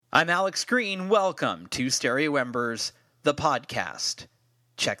I'm Alex Green. Welcome to Stereo Embers, the podcast.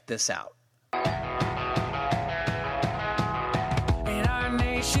 Check this out. In our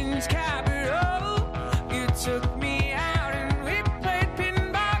nation's capital, you took me out and we played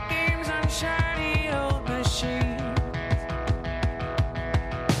pinball games on shiny old machines.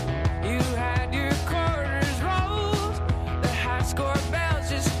 You had your quarters rolled, the high score bells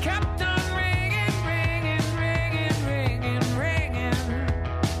just kept on ringing, ringing, ringing, ringing, ringing.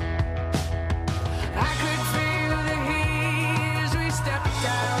 I could feel the heat as we stepped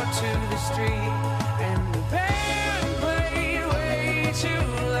out to the street, and the band played way too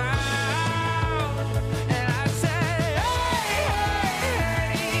loud. And I said, hey, hey,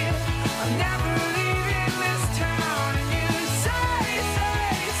 hey, I'm never leaving this town. And you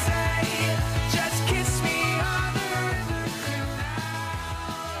say, just kiss me on the river canal.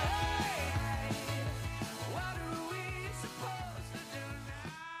 Hey, what are we supposed to do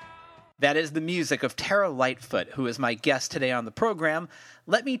now? That is the music of Tara Lightfoot, who is my guest today on the program.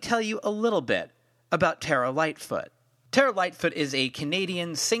 Let me tell you a little bit about Tara Lightfoot. Tara Lightfoot is a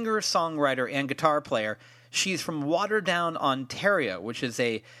Canadian singer, songwriter, and guitar player. She's from Waterdown, Ontario, which is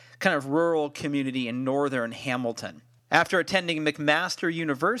a kind of rural community in northern Hamilton. After attending McMaster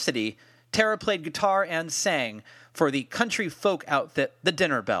University, Tara played guitar and sang for the country folk outfit The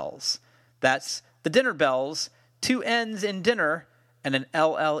Dinner Bells. That's The Dinner Bells, two N's in dinner, and an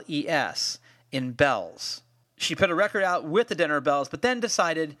LLES in bells. She put a record out with the Dinner Bells, but then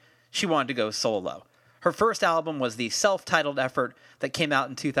decided she wanted to go solo. Her first album was the self-titled effort that came out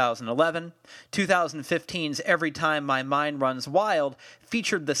in 2011. 2015's Every Time My Mind Runs Wild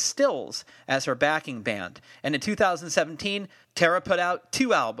featured the Stills as her backing band. And in 2017, Tara put out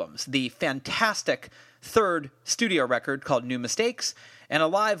two albums, the fantastic third studio record called New Mistakes, and a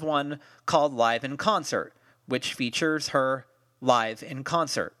live one called Live in Concert, which features her live in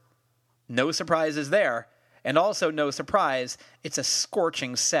concert. No surprises there, and also no surprise, it's a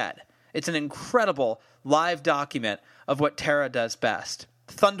scorching set. It's an incredible live document of what Tara does best.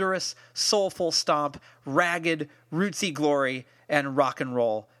 Thunderous, soulful stomp, ragged, rootsy glory, and rock and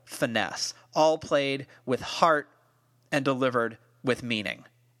roll finesse, all played with heart and delivered with meaning.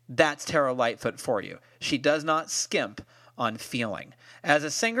 That's Tara Lightfoot for you. She does not skimp on feeling. As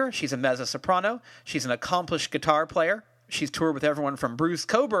a singer, she's a mezzo-soprano. She's an accomplished guitar player. She's toured with everyone from Bruce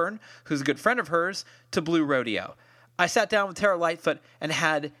Cockburn, who's a good friend of hers, to Blue Rodeo. I sat down with Tara Lightfoot and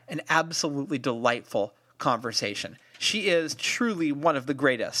had an absolutely delightful conversation. She is truly one of the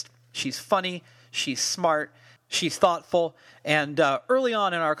greatest. She's funny, she's smart, she's thoughtful, and early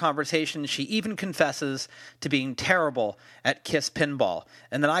on in our conversation, she even confesses to being terrible at Kiss Pinball.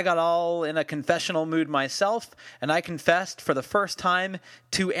 And then I got all in a confessional mood myself, and I confessed for the first time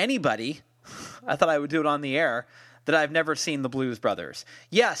to anybody, I thought I would do it on the air, that I've never seen the Blues Brothers.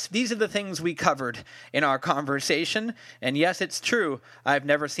 Yes, these are the things we covered in our conversation, and yes, it's true, I've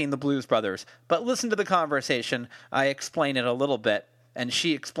never seen the Blues Brothers. But listen to the conversation, I explain it a little bit, and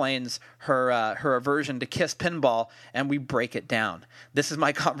she explains her aversion to Kiss Pinball, and we break it down. This is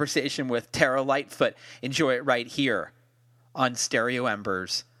my conversation with Tara Lightfoot. Enjoy it right here on Stereo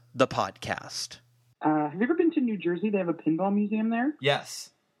Embers, the podcast. Have you ever been to New Jersey? They have a pinball museum there. Yes.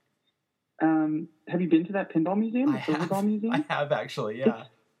 Have you been to that pinball museum, the Silver Ball Museum? I have actually, yeah.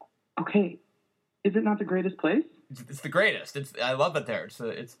 Okay. Is it not the greatest place? It's the greatest. I love it there.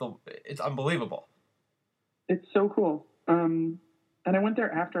 It's unbelievable. It's so cool. And I went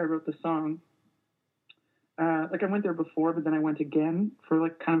there after I wrote the song. I went there before, but then I went again for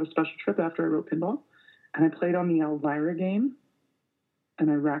kind of a special trip after I wrote pinball. And I played on the Elvira game,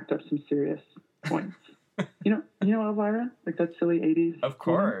 and I racked up some serious points. You know Elvira? Like that silly 80s? Of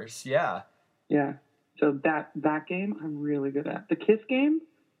course, yeah. Yeah. So that game I'm really good at. The Kiss game,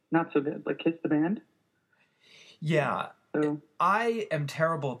 not so good. Like Kiss the band. Yeah. So I am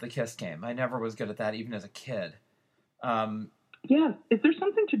terrible at the Kiss game. I never was good at that, even as a kid. yeah. Is there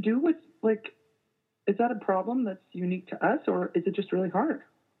something to do with, is that a problem that's unique to us, or is it just really hard?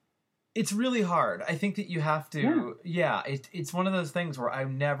 It's really hard. I think that you have to... Yeah, it's one of those things where I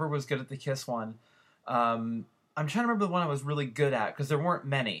never was good at the Kiss one. I'm trying to remember the one I was really good at, because there weren't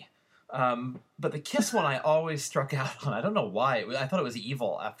many. But the Kiss one I always struck out on. I don't know why. I thought it was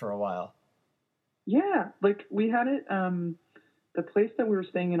evil after a while. Yeah, we had it, the place that we were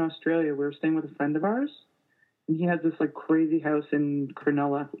staying in Australia, we were staying with a friend of ours, and he has this, crazy house in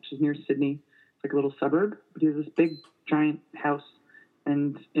Cronulla, which is near Sydney. It's a little suburb, but he has this big, giant house,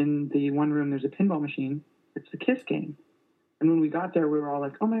 and in the one room there's a pinball machine. It's the Kiss game. And when we got there, we were all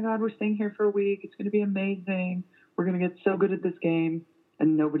like, oh my God, we're staying here for a week. It's going to be amazing. We're going to get so good at this game.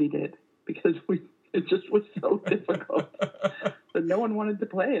 And nobody did, because we It just was so difficult that no one wanted to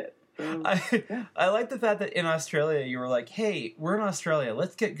play it. So, yeah. I like the fact that in Australia you were like, hey, we're in Australia.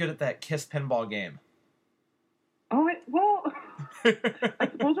 Let's get good at that Kiss pinball game. Oh, well, I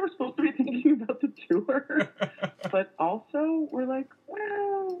suppose we're supposed to be thinking about the tour, but also we're like,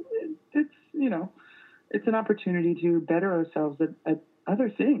 well, it's, you know, it's an opportunity to better ourselves at other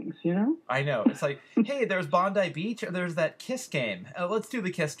things, you know? I know. It's like, hey, there's Bondi Beach, or there's that Kiss game. Let's do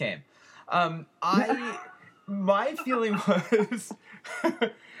the Kiss game. My feeling was,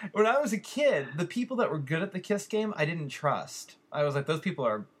 when I was a kid, the people that were good at the Kiss game, I didn't trust. I was like, those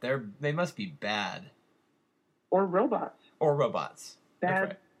people they must be bad. Or robots. Or robots.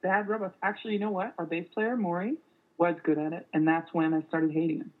 Bad robots. Actually, you know what? Our bass player, Maury, was good at it, and that's when I started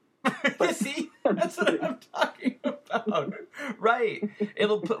hating him. You see? That's what I'm talking about. Right.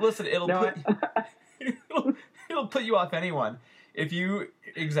 It'll put you off anyone. If you,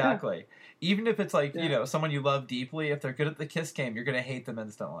 exactly. Even if it's like, you know, someone you love deeply, if they're good at the Kiss game, you're going to hate them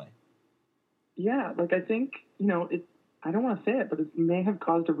instantly. Yeah, like I think, you know, I don't want to say it, but it may have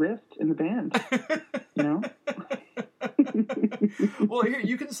caused a rift in the band, you know? Well, here,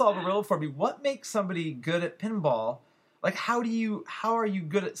 you can solve a riddle for me. What makes somebody good at pinball? Like, how are you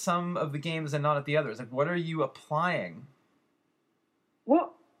good at some of the games and not at the others? Like, what are you applying?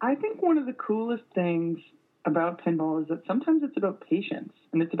 Well, I think one of the coolest things about pinball is that sometimes it's about patience,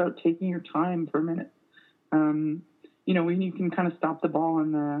 and it's about taking your time for a minute. You know, when you can kind of stop the ball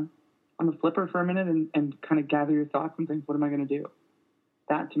on the flipper for a minute and kind of gather your thoughts and think, what am I going to do?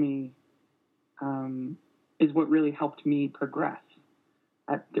 That, to me, is what really helped me progress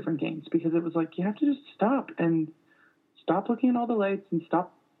at different games, because it was like, you have to just stop looking at all the lights and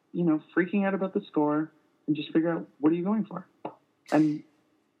stop, you know, freaking out about the score and just figure out, what are you going for? And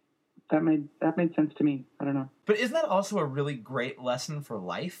that made sense to me. I don't know. But isn't that also a really great lesson for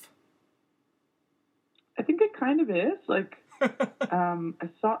life? I think it kind of is. Like, I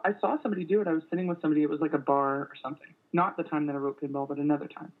saw somebody do it. I was sitting with somebody. It was like a bar or something. Not the time that I wrote pinball, but another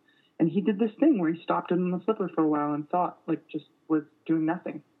time. And he did this thing where he stopped it on the flipper for a while and thought, like, just was doing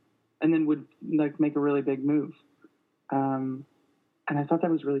nothing, and then would like make a really big move. And I thought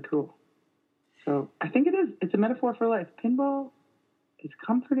that was really cool. So I think it is. It's a metaphor for life. Pinball is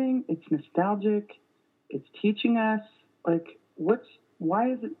comforting. It's nostalgic. It's teaching us, like,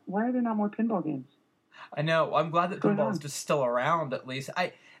 why are there not more pinball games? I know. I'm glad that pinball is just still around, at least.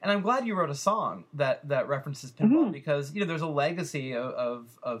 And I'm glad you wrote a song that references pinball, because, you know, there's a legacy of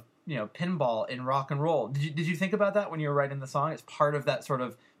you know, pinball in rock and roll. Did you think about that when you were writing the song? It's part of that sort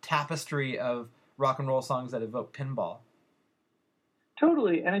of tapestry of rock and roll songs that evoke pinball.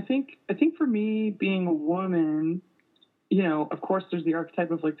 Totally. And I think for me, being a woman, you know, of course there's the archetype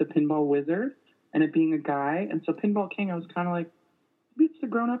of like the pinball wizard and it being a guy. And so Pinball King, I was kind of like, maybe it's the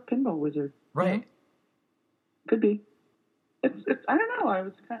grown up pinball wizard. Right. You know? Could be. It's, I don't know. I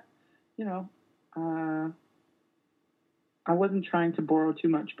was kind of, you know, I wasn't trying to borrow too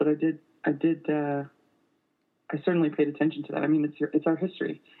much, but I certainly paid attention to that. I mean, it's our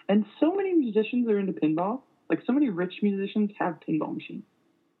history. And so many musicians are into pinball. Like, so many rich musicians have pinball machines.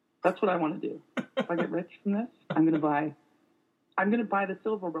 That's what I want to do. If I get rich from this, I'm going to buy the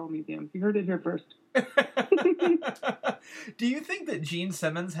Silver Bell Museum. You heard it here first. Do you think that Gene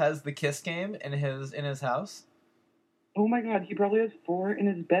Simmons has the Kiss game in his house? Oh my God, he probably has 4 in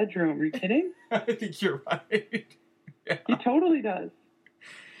his bedroom. Are you kidding? I think you're right. Yeah. He totally does.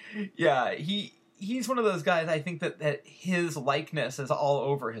 Yeah, he's one of those guys, I think that his likeness is all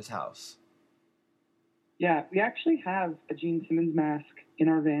over his house. Yeah, we actually have a Gene Simmons mask in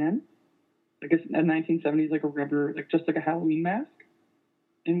our van. I guess in the 1970s, like a rubber, like just like a Halloween mask.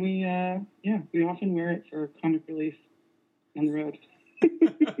 And we often wear it for comic relief on the road.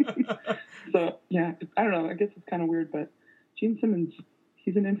 So, yeah, I don't know. I guess it's kind of weird, but Gene Simmons,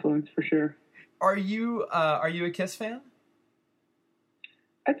 he's an influence for sure. Are you a Kiss fan?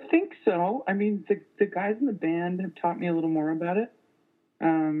 I think so. I mean, the guys in the band have taught me a little more about it.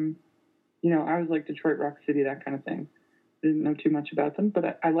 You know, I was like Detroit Rock City, that kind of thing. Didn't know too much about them,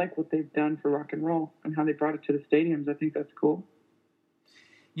 but I like what they've done for rock and roll and how they brought it to the stadiums. I think that's cool.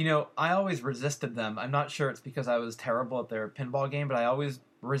 You know, I always resisted them. I'm not sure it's because I was terrible at their pinball game, but I always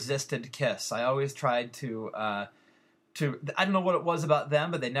resisted Kiss. I always tried to I don't know what it was about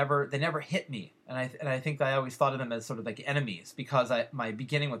them, but they never hit me. And I think I always thought of them as sort of like enemies because my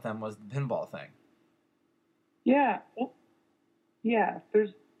beginning with them was the pinball thing. Yeah. Well, yeah,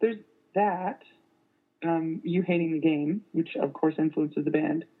 there's that. You hating the game, which of course influences the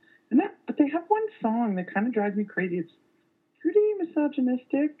band. But they have one song that kind of drives me crazy. It's pretty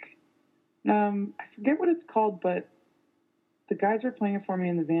misogynistic. I forget what it's called, but the guys were playing it for me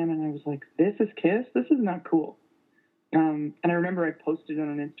in the van, and I was like, this is Kiss? This is not cool. And I remember I posted it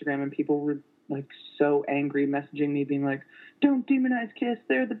on Instagram, and people were like so angry, messaging me, being like, don't demonize Kiss,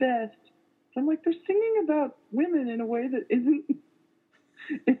 they're the best. So I'm like, they're singing about women in a way that isn't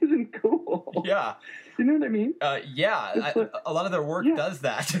cool. Yeah. You know what I mean? Yeah. A lot of their work does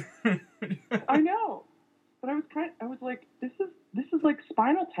that. I know. But I was like, this is like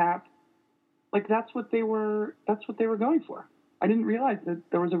Spinal Tap. Like that's what they were going for. I didn't realize that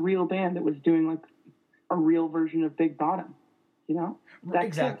there was a real band that was doing like a real version of Big Bottom, you know?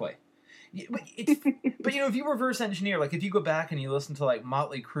 Exactly. Yeah, but if you reverse engineer, like if you go back and you listen to like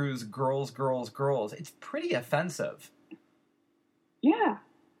Motley Crue's Girls, Girls, Girls, it's pretty offensive. Yeah.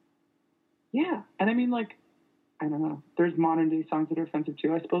 Yeah. And I mean, like, I don't know. There's modern day songs that are offensive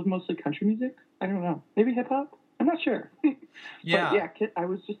too. I suppose mostly country music. I don't know. Maybe hip hop. I'm not sure. Yeah. But yeah, I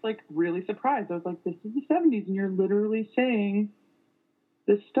was just like really surprised. I was like, this is the 70s and you're literally saying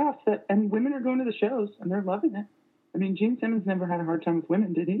this stuff and women are going to the shows and they're loving it. I mean, Gene Simmons never had a hard time with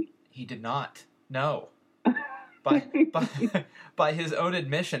women, did he? He did not. No. By his own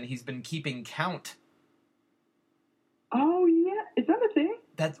admission, he's been keeping count. Oh yeah, is that a thing?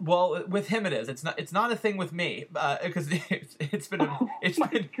 Well, with him it is. It's not a thing with me because it's been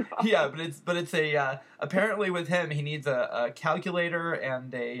yeah, but it's apparently with him he needs a calculator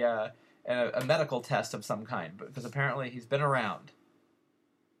and a medical test of some kind because apparently he's been around.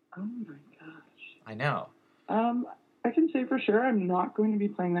 Oh my gosh. I know. I can say for sure I'm not going to be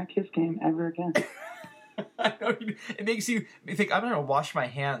playing that Kiss game ever again. I know, it makes you think I'm going to wash my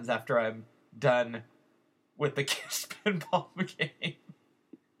hands after I'm done with the Kiss pinball game.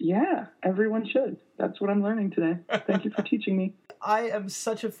 Yeah, everyone should. That's what I'm learning today. Thank you for teaching me. I am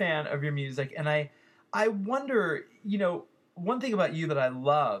such a fan of your music, and I wonder, one thing about you that I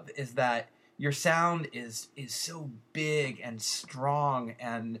love is that your sound is so big and strong,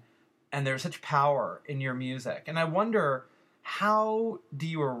 and there's such power in your music. And I wonder, how do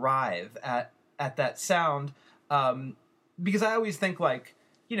you arrive at that sound? Because I always think like,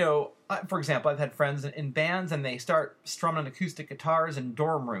 for example, I've had friends in bands and they start strumming acoustic guitars in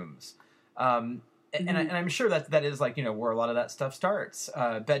dorm rooms. And I'm sure that is like, where a lot of that stuff starts.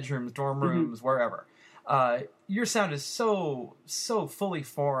 Bedrooms, dorm rooms, wherever. Your sound is so fully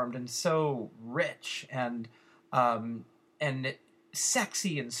formed and so rich and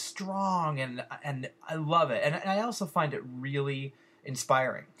sexy and strong, and I love it. And I also find it really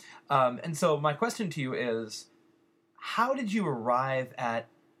inspiring. And so my question to you is, how did you arrive at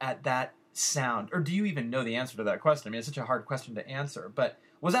that sound? Or do you even know the answer to that question? I mean, it's such a hard question to answer, but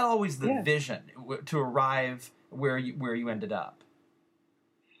was that always the vision to arrive where you ended up?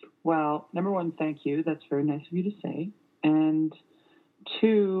 Well, number one, thank you. That's very nice of you to say. And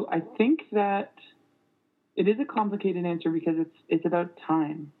two, I think that it is a complicated answer because it's about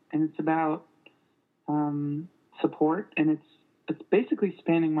time and it's about support, and it's basically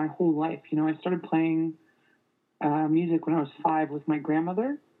spanning my whole life. I started playing music when I was 5 with my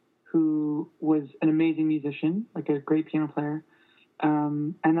grandmother, who was an amazing musician, like a great piano player.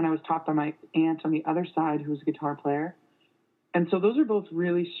 And then I was taught by my aunt on the other side, who was a guitar player. And so those are both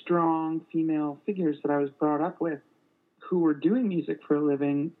really strong female figures that I was brought up with who were doing music for a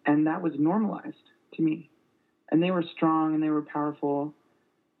living, and that was normalized to me. And they were strong and they were powerful.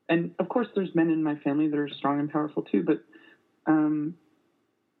 And of course there's men in my family that are strong and powerful too, but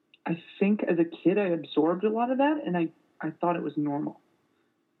I think as a kid I absorbed a lot of that, and I thought it was normal.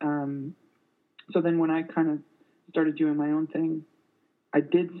 So then when I kind of started doing my own thing, I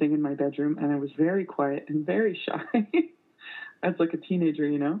did sing in my bedroom, and I was very quiet and very shy as like a teenager,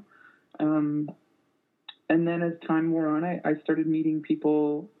 and then as time wore on, I started meeting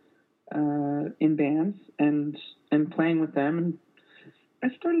people in bands and playing with them, and I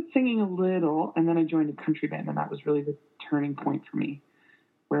started singing a little, and then I joined a country band, and that was really the turning point for me,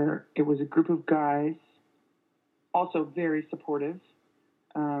 where it was a group of guys, also very supportive,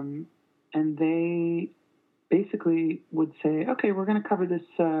 and they basically would say, okay, we're going to cover this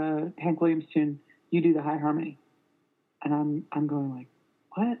Hank Williams tune, you do the high harmony. And I'm going like,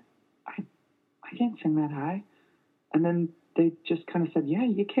 what? I can't sing that high. And then they just kind of said, yeah,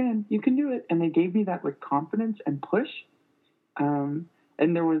 you can do it. And they gave me that like confidence and push. And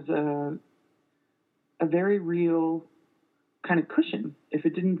there was a very real kind of cushion. If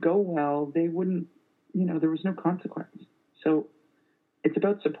it didn't go well, they wouldn't, there was no consequence. So it's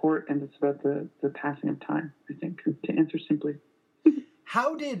about support, and it's about the passing of time, I think, to answer simply.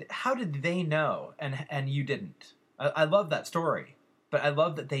 How did they know and you didn't? I love that story, but I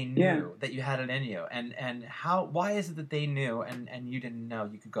love that they knew that you had it in you. And why is it that they knew and you didn't know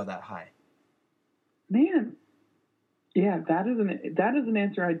you could go that high? Man, Yeah, that is an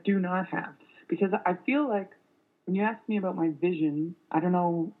answer I do not have, because I feel like when you ask me about my vision, I don't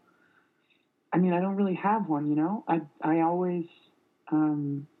know. I mean, I don't really have one, you know. I always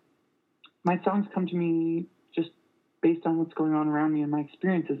my songs come to me just based on what's going on around me and my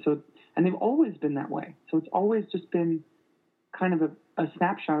experiences. So, and they've always been that way. So it's always just been kind of a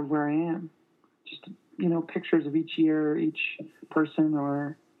snapshot of where I am. Just, you know, pictures of each year, each person,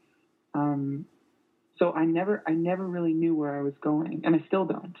 or so I never really knew where I was going, and I still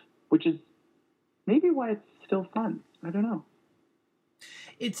don't, which is maybe why it's still fun. I don't know.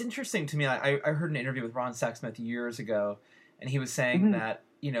 It's interesting to me. I heard an interview with Ron Sexsmith years ago, and he was saying that,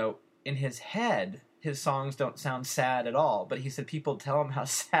 you know, in his head, his songs don't sound sad at all. But he said people tell him how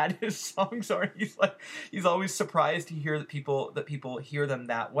sad his songs are. He's always surprised to hear that people hear them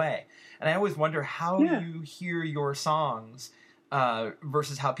that way. And I always wonder how you hear your songs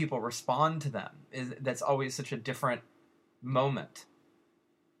versus how people respond to them. That's always such a different moment.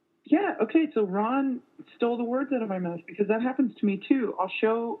 Yeah, okay, so Ron stole the words out of my mouth, because that happens to me too. I'll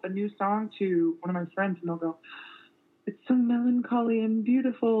show a new song to one of my friends and they'll go, "It's so melancholy and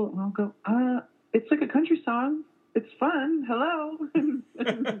beautiful." And I'll go, it's like a country song. It's fun. Hello. And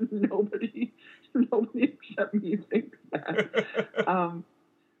nobody except me thinks that.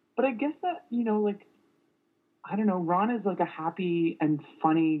 But I guess that, you know, like, I don't know, Ron is like a happy and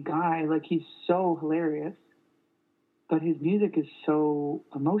funny guy. Like, he's so hilarious. But his music is so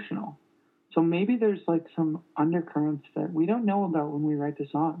emotional. So maybe there's like some undercurrents that we don't know about when we write the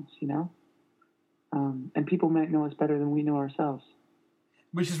songs, you know? And people might know us better than we know ourselves.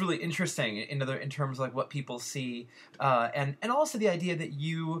 Which is really interesting in terms of like what people see. And also the idea that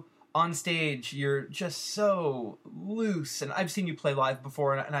you, on stage, you're just so loose. And I've seen you play live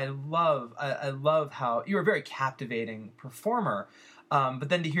before, and I love how you're a very captivating performer. But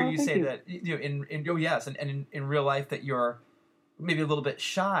then to hear you say that, you know, in real life that you're maybe a little bit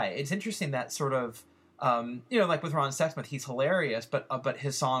shy. It's interesting that sort of, you know, like with Ron Sexsmith, he's hilarious, but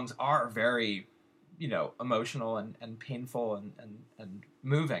his songs are very, you know, emotional and painful and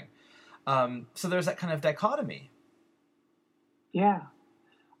moving. So there's that kind of dichotomy. Yeah,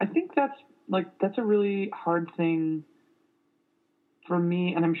 I think that's a really hard thing for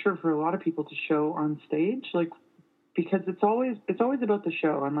me, and I'm sure for a lot of people, to show on stage, like. Because it's always about the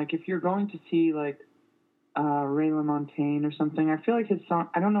show. And like, if you're going to see like Ray LaMontagne or something, I feel like his song,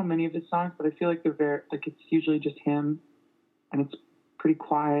 I don't know many of his songs, but I feel like they're very, like, it's usually just him, and it's pretty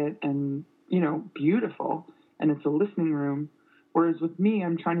quiet and, you know, beautiful, and it's a listening room. Whereas with me,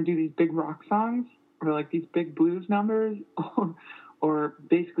 I'm trying to do these big rock songs, or like these big blues numbers, or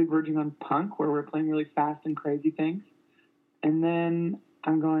basically verging on punk, where we're playing really fast and crazy things. And then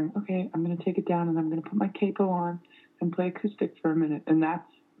I'm going, okay, I'm going to take it down, and I'm going to put my capo on and play acoustic for a minute. And that's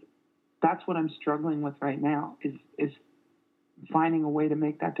what I'm struggling with right now, is finding a way to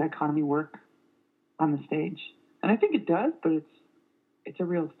make that dichotomy work on the stage. And I think it does, but it's a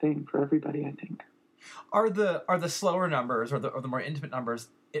real thing for everybody, I think. Are the slower numbers or the more intimate numbers,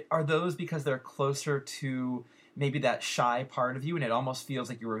 are those because they're closer to maybe that shy part of you, and it almost feels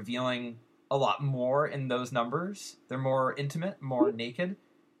like you're revealing a lot more in those numbers? They're more intimate, more naked?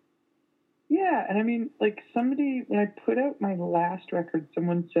 Yeah, and I mean, like, somebody, when I put out my last record,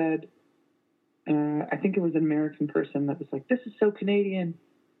 someone said, I think it was an American person that was like, "This is so Canadian.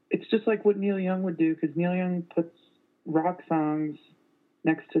 It's just like what Neil Young would do," because Neil Young puts rock songs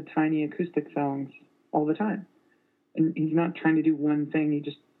next to tiny acoustic songs all the time. And he's not trying to do one thing, he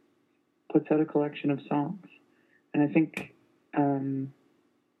just puts out a collection of songs. And I think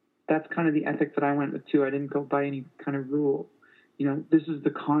that's kind of the ethic that I went with, too. I didn't go by any kind of rule. You know, this is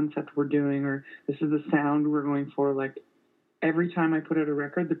the concept we're doing, or this is the sound we're going for. Like, every time I put out a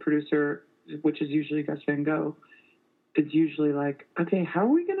record, the producer, which is usually Gus Van Gogh, is usually like, okay, how are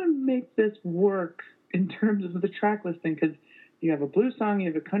we going to make this work in terms of the track listing? Because you have a blues song,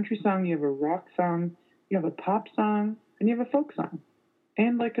 you have a country song, you have a rock song, you have a pop song, and you have a folk song.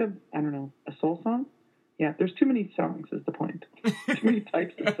 And like a soul song? Yeah, there's too many songs is the point. Too many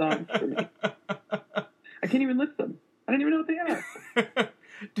types of songs for me. I can't even list them. I don't even know what they are.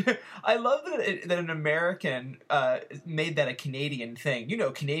 I love that an American made that a Canadian thing. You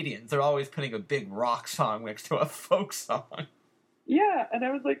know, Canadians, they're always putting a big rock song next to a folk song. Yeah, and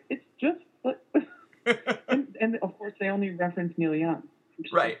I was like, it's just... and of course, they only reference Neil Young.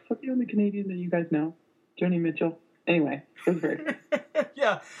 Right. Like, what's the only Canadian that you guys know? Joni Mitchell. Anyway, it was great.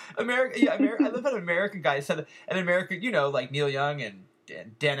 Yeah, America. Yeah, I love how an American guy said an American. You know, like Neil Young and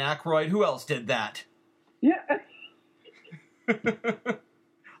Dan Aykroyd. Who else did that? Yeah.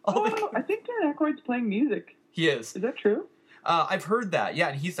 I think Dan Aykroyd's playing music. He is. Is that true? I've heard that. Yeah,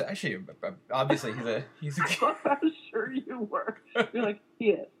 and he's actually obviously he's a. I was sure sure you were. You're like, he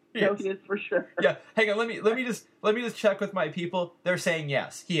is. No, he is for sure. Yeah, hang on. Let me just check with my people. They're saying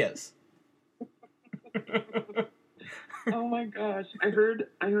yes, he is. Oh my gosh, I heard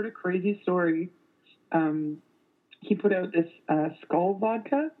a crazy story. He put out this Skull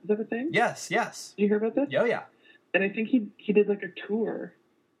vodka. Is that a thing? Yes. Did you hear about this? Oh yeah. And I think he did like a tour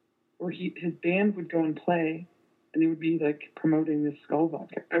where his band would go and play, and he would be like promoting this Skull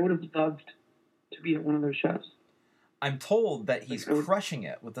vodka. I would have loved to be at one of those shows. I'm told that he's crushing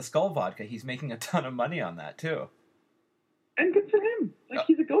it with the Skull vodka. He's making a ton of money on that too. And good for him. Like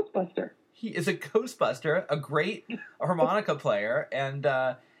he's a Ghostbuster. He is a Ghostbuster, a great harmonica player, and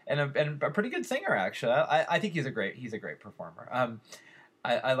a pretty good singer. Actually, I think he's a great performer.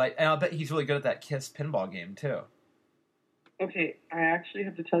 I like, and I'll bet he's really good at that Kiss pinball game too. Okay, I actually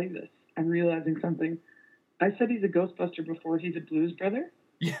have to tell you this. I'm realizing something. I said he's a Ghostbuster before he's a Blues Brother.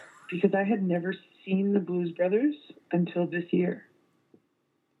 Yeah. Because I had never seen the Blues Brothers until this year.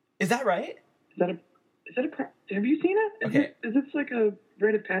 Is that right? Have you seen it? Okay. Is this like a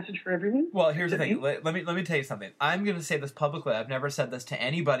rite of passage for everyone? Well, here's the thing. Let me tell you something. I'm going to say this publicly. I've never said this to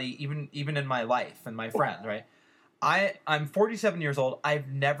anybody, even in my life and my friends. Right? I'm 47 years old. I've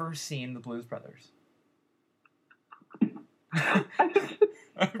never seen the Blues Brothers.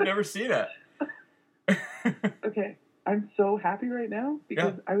 I've never seen it. Okay, I'm so happy right now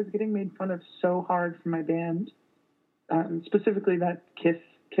because I was getting made fun of so hard from my band, specifically that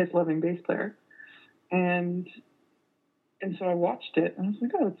Kiss loving bass player, and so I watched it and I was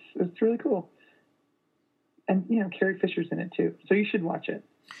like, oh, it's really cool, and Carrie Fisher's in it too, so you should watch it.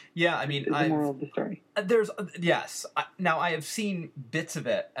 Yeah, I mean, the moral of the story. There's yes. Now I have seen bits of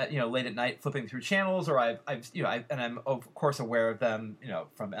it, late at night, flipping through channels, or I'm of course aware of them,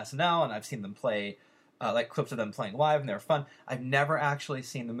 from SNL, and I've seen them play, like clips of them playing live, and they're fun. I've never actually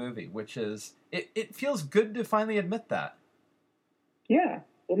seen the movie, which is it feels good to finally admit that. Yeah,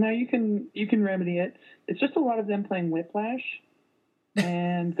 well now you can remedy it. It's just a lot of them playing Whiplash,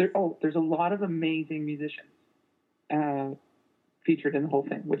 and there's a lot of amazing musicians. Featured in the whole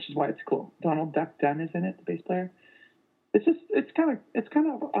thing, which is why it's cool. Donald Duck Dunn is in it, the bass player. It's kind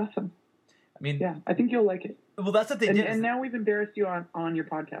of awesome. I mean, yeah, I think you'll like it. Well, that's what they did. And now we've embarrassed you on your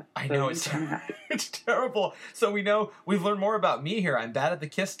podcast. I know it's terrible. So we've learned more about me here. I'm bad at the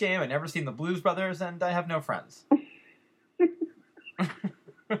Kiss game. I've never seen the Blues Brothers, and I have no friends. You're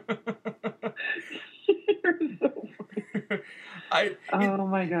so funny. Oh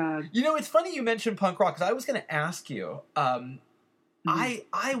my god! It's funny you mentioned punk rock because I was going to ask you.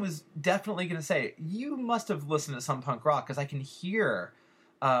 I was definitely going to say you must have listened to some punk rock because I can hear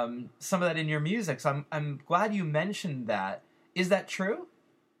some of that in your music. So I'm glad you mentioned that. Is that true?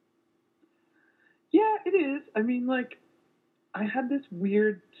 Yeah, it is. I mean, like, I had this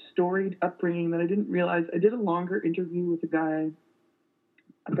weird storied upbringing that I didn't realize. I did a longer interview with a guy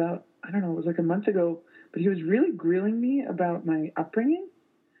about, I don't know, it was like a month ago, but he was really grilling me about my upbringing,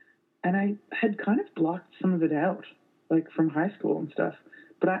 and I had kind of blocked some of it out, like from high school and stuff.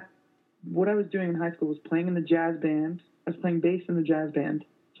 But what I was doing in high school was playing in the jazz band. I was playing bass in the jazz band,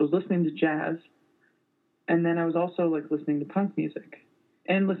 so I was listening to jazz, and then I was also like listening to punk music,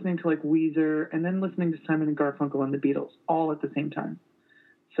 and listening to like Weezer, and then listening to Simon and Garfunkel and the Beatles, all at the same time.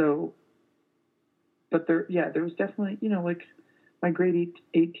 So, but there was definitely, like my grade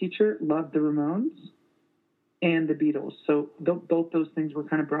 8 teacher loved the Ramones and the Beatles, so both those things were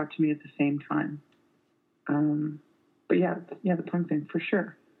kind of brought to me at the same time. But yeah, the punk thing for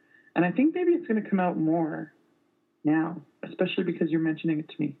sure. And I think maybe it's going to come out more now, especially because you're mentioning it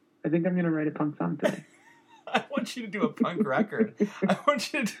to me. I think I'm going to write a punk song today. I want you to do a punk record. I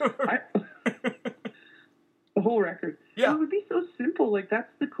want you to do the whole record. Yeah. It would be so simple. Like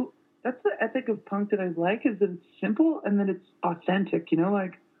that's the ethic of punk that I like, is that it's simple and that it's authentic.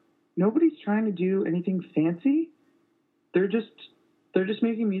 Like nobody's trying to do anything fancy. They're just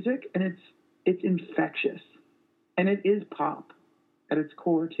making music, and it's infectious. And it is pop at its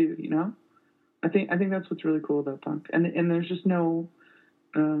core too, I think that's what's really cool about punk. And there's just no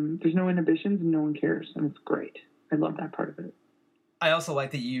inhibitions, and no one cares, and it's great. I love that part of it. I also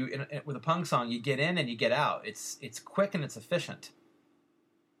like that you, with a punk song, you get in and you get out. It's quick and it's efficient.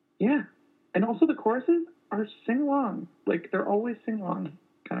 Yeah, and also the choruses are sing along. Like they're always sing along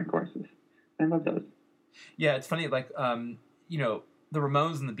kind of choruses. I love those. Yeah, it's funny. Like the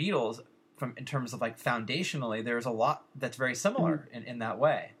Ramones and the Beatles. In terms of like foundationally, there's a lot that's very similar in that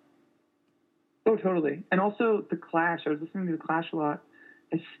way. Oh, totally. And also the Clash. I was listening to the Clash a lot.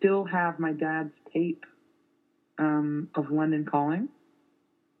 I still have my dad's tape of London Calling.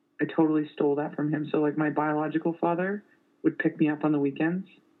 I totally stole that from him. So like my biological father would pick me up on the weekends,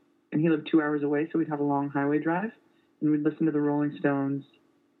 and he lived 2 hours away, so we'd have a long highway drive. and we'd listen to the Rolling Stones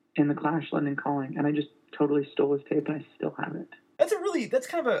and the Clash, London Calling, and I just totally stole his tape, and I still have it. That's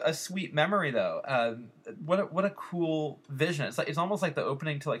kind of a sweet memory, though. What a cool vision. It's almost like the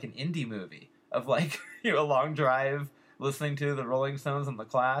opening to like an indie movie of like a long drive listening to the Rolling Stones and the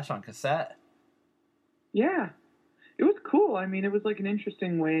Clash on cassette. Yeah, it was cool. I mean, it was like an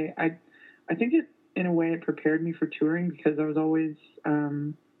interesting way. I think it, in a way, it prepared me for touring because I was always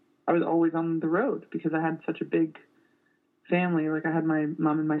on the road because I had such a big family. Like I had my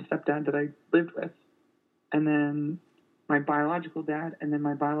mom and my stepdad that I lived with, and then my biological dad, and then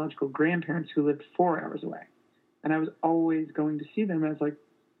my biological grandparents who lived 4 hours away. And I was always going to see them as like,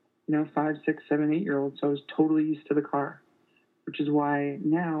 5, 6, 7, 8-year-old. So I was totally used to the car, which is why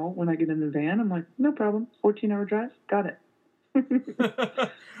now when I get in the van, I'm like, no problem. 14-hour drive. Got it.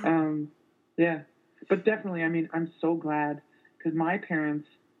 Yeah, but definitely, I mean, I'm so glad because my parents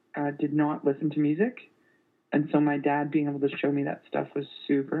did not listen to music. And so my dad being able to show me that stuff was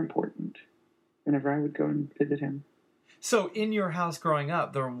super important whenever I would go and visit him. So in your house growing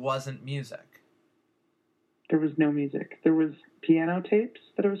up, there wasn't music? There was no music. There was piano tapes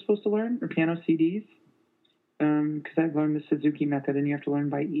that I was supposed to learn, or piano CDs, because I learned the Suzuki method, and you have to learn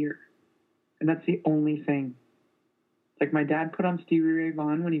by ear. And that's the only thing. Like, my dad put on Stevie Ray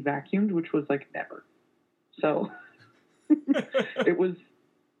Vaughan when he vacuumed, which was, like, never. So, it was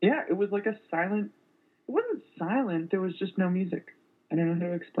like a silent... It wasn't silent. There was just no music. I don't know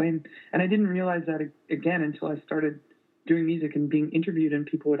how to explain. And I didn't realize that, again, until I started doing music and being interviewed, and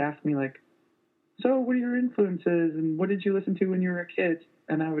people would ask me, like, so what are your influences, and what did you listen to when you were a kid?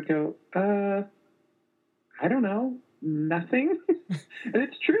 And I would go, I don't know, nothing. And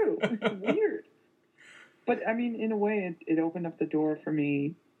it's true. It's weird. But, I mean, in a way, it opened up the door for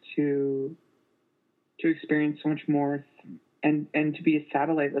me to experience so much more and to be a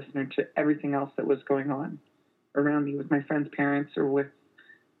satellite listener to everything else that was going on around me with my friends' parents or with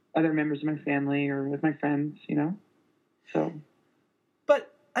other members of my family or with my friends, So.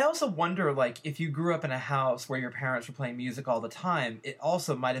 But I also wonder, like, if you grew up in a house where your parents were playing music all the time, it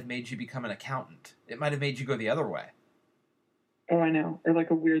also might have made you become an accountant. It might have made you go the other way. Oh, I know. Or like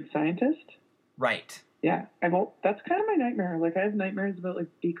a weird scientist. Right. Yeah. That's kind of my nightmare. Like, I have nightmares about, like,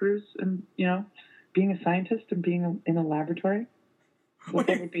 beakers and, being a scientist and being in a laboratory. Like,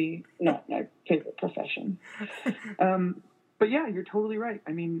 that would be not my favorite profession. But yeah, you're totally right.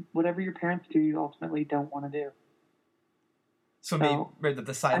 I mean, whatever your parents do, you ultimately don't want to do. So maybe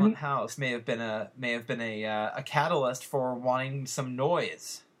the silent house may have been a catalyst for wanting some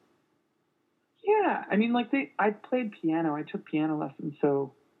noise. Yeah, I mean, like I played piano. I took piano lessons,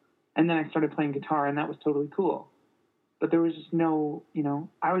 and then I started playing guitar, and that was totally cool. But there was just no,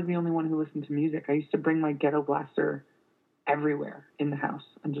 I was the only one who listened to music. I used to bring my ghetto blaster everywhere in the house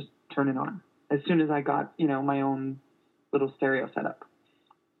and just turn it on as soon as I got, my own little stereo setup.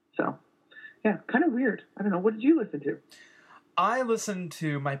 So, yeah, kind of weird. I don't know. What did you listen to? I listened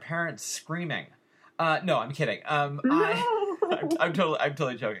to my parents screaming. No, I'm kidding. No! I'm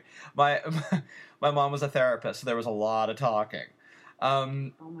totally joking. My mom was a therapist, so there was a lot of talking. Oh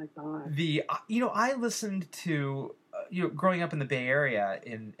my God. I listened to growing up in the Bay Area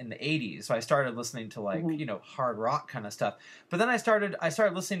in the 80s. So I started listening to like hard rock kind of stuff. But then I started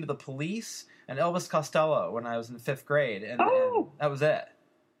listening to the Police and Elvis Costello when I was in 5th grade, and that was it.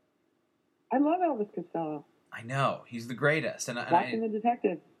 I love Elvis Costello. I know, he's the greatest. Watching the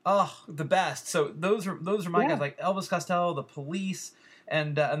Detective. Oh, the best. So those are my guys, like Elvis Costello, the Police,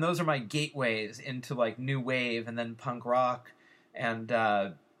 and those are my gateways into like new wave and then punk rock, and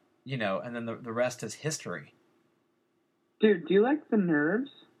and then the rest is history. Dude, do you like the Nerves?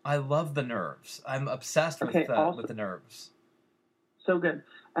 I love the Nerves. I'm obsessed with the Nerves. So good.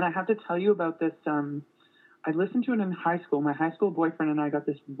 And I have to tell you about this. I listened to it in high school. My high school boyfriend and I got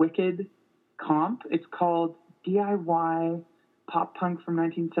this wicked comp. It's called DIY Pop Punk from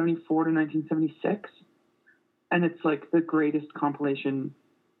 1974 to 1976. And it's like the greatest compilation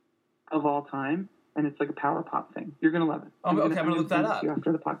of all time. And it's like a power pop thing. You're going to love it. I'm going to look that up.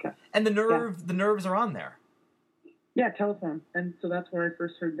 After the podcast. And the Nerves are on there. Yeah, Telephone. And so that's where I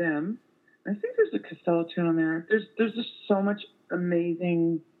first heard them. I think there's a Costello tune on there. There's just so much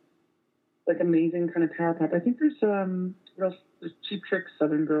amazing kind of power pop. I think there's what else? There's Cheap Trick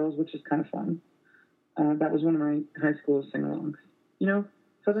Southern Girls, which is kind of fun. That was one of my high school sing-alongs.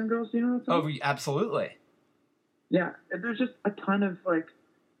 Southern Girls, do you know that song? Oh, absolutely. Yeah, there's just a ton of like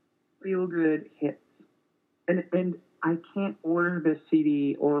real good hits. And I can't order this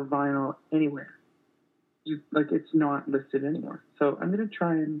CD or vinyl anywhere. It's not listed anymore. So I'm gonna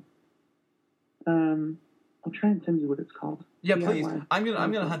try and I'll try and send you what it's called. Yeah, Yeah, please. why? I'm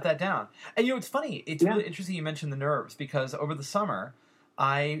gonna hunt that down. And it's funny. It's Yeah. really interesting you mentioned the Nerves, because over the summer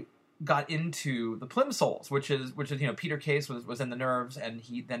I got into the Plimsouls, which is Peter Case was in the Nerves, and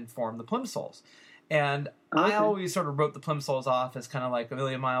he then formed the Plimsouls. And I Okay. always sort of wrote the Plimsouls off as kind of like A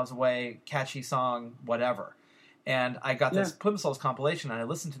Million Miles Away, catchy song, whatever. And I got this Plimsouls compilation, and I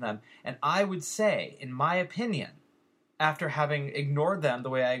listened to them, and I would say, in my opinion, after having ignored them the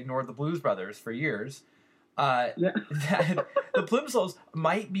way I ignored the Blues Brothers for years, that the Plimsouls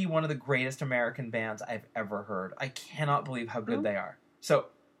might be one of the greatest American bands I've ever heard. I cannot believe how good they are. So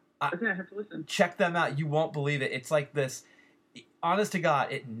Okay, I have to listen. check them out. You won't believe it. It's like this. Honest to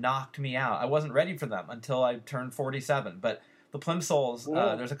God, it knocked me out. I wasn't ready for them until I turned 47. But the Plimsouls,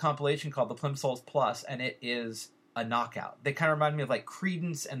 Whoa. there's a compilation called the Plimsouls Plus, and it is a knockout. They kind of remind me of like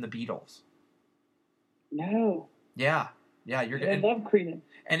Creedence and the Beatles. No. Yeah, you're I good. love Creedence.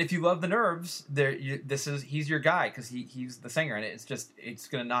 And if you love the Nerves, he's your guy, because he's the singer, and it's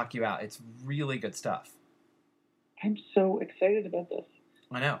gonna knock you out. It's really good stuff. I'm so excited about this.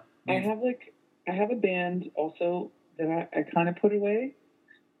 I know. I have a band also that I kind of put away,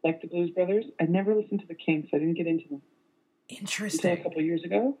 like the Blues Brothers. I never listened to the Kinks. I didn't get into them until a Interesting. couple of years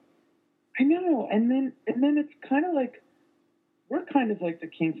ago. I know, and then it's kind of like we're kind of like the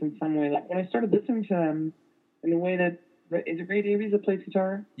Kinks in some way. Like when I started listening to them, in the way that is it Ray Davies that plays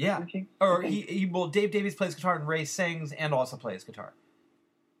guitar? Yeah. in the Kinks? Or Okay. Dave Davies plays guitar, and Ray sings and also plays guitar.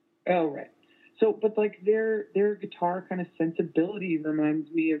 Oh, right. So, but like their guitar kind of sensibility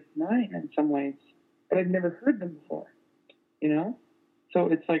reminds me of mine in some ways, but I've never heard them before, you know? So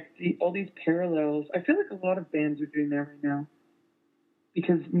it's like all these parallels. I feel like a lot of bands are doing that right now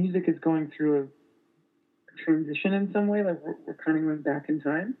because music is going through a transition in some way. Like we're kind of going back in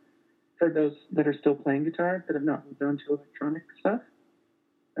time for those that are still playing guitar that have not moved on to electronic stuff.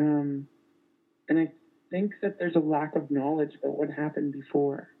 And I think that there's a lack of knowledge about what happened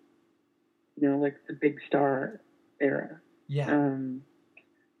before. You know, like the big star era. Yeah.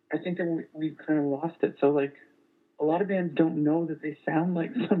 I think that we've kind of lost it. So, like, a lot of bands don't know that they sound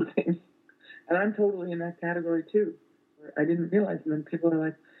like something. And I'm totally in that category, too. Where I didn't realize. And then people are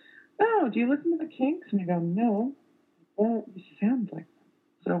like, oh, do you listen to the Kinks? And I go, no. Well, you sound like them.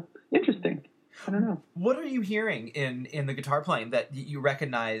 So, interesting. I don't know. What are you hearing in the guitar playing that you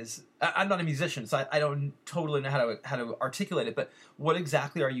recognize? I'm not a musician, so I don't totally know how to articulate it. But what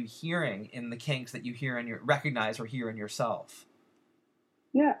exactly are you hearing in the Kinks that you recognize or hear in yourself?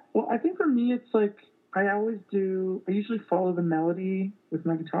 Yeah, well, I think for me, it's like I usually follow the melody with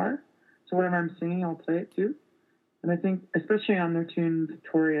my guitar. So whenever I'm singing, I'll play it too. And I think, especially on their tune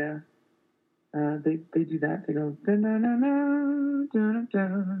Victoria, they do that. They go, da-na-na-na,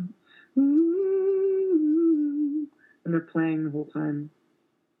 da-na-da, ooh, and they're playing the whole time,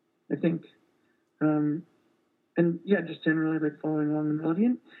 I think. And yeah, just generally like following along the melody.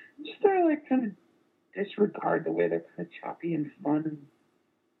 And just sort of like kind of disregard the way they're kind of choppy and fun. And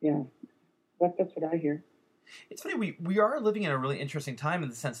yeah, that's what I hear. It's funny, we are living in a really interesting time in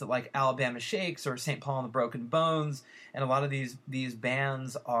the sense that like Alabama Shakes or St. Paul and the Broken Bones and a lot of these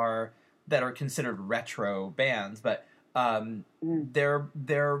bands that are considered retro bands, but they're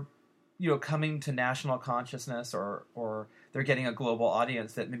coming to national consciousness or they're getting a global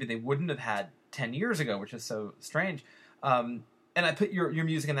audience that maybe they wouldn't have had 10 years ago, which is so strange. And I put your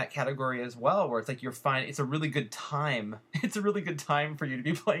music in that category as well, where it's like it's a really good time. It's a really good time for you to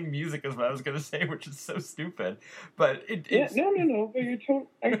be playing music, is what I was going to say, which is so stupid. But it's... No. But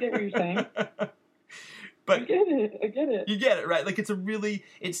I get what you're saying. But I get it. You get it, right? Like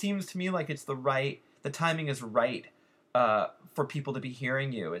it seems to me like the timing is right for people to be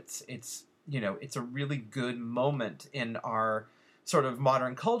hearing you. It's a really good moment in our sort of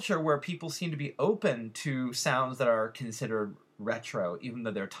modern culture where people seem to be open to sounds that are considered retro, even though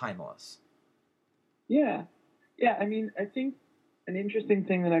they're timeless. Yeah. I mean, I think an interesting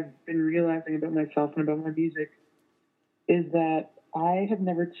thing that I've been realizing about myself and about my music is that I have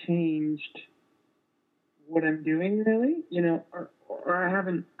never changed what I'm doing, really, or I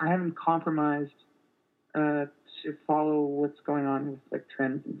haven't compromised to follow what's going on with like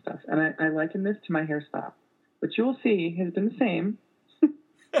trends and stuff. And I liken this to my hairstyle, which you will see has been the same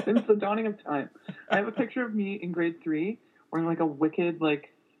since the dawning of time. I have a picture of me in grade 3 wearing like a wicked like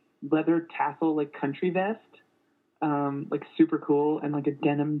leather tassel like country vest, like super cool, and like a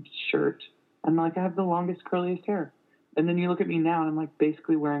denim shirt, and like I have the longest curliest hair. And then you look at me now, and I'm like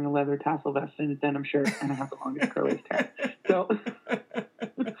basically wearing a leather tassel vest and a denim shirt, and I have the longest curliest hair. So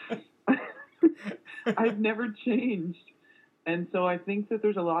I've never changed, and so I think that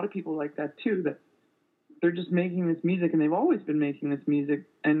there's a lot of people like that too. That they're just making this music, and they've always been making this music,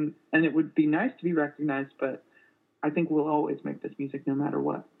 and it would be nice to be recognized, but I think we'll always make this music no matter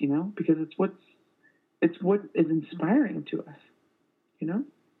what, you know, because it's what is inspiring to us, you know.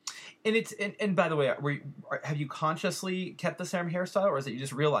 And it's and by the way, have you consciously kept the same hairstyle, or is it you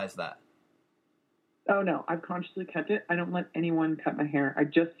just realized that? Oh no, I've consciously kept it. I don't let anyone cut my hair. I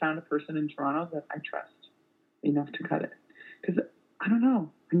just found a person in Toronto that I trust enough to cut it, because I don't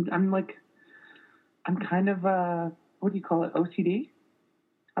know. I'm kind of what do you call it? OCD.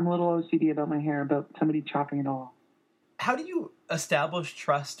 I'm a little OCD about my hair, about somebody chopping it all. How do you establish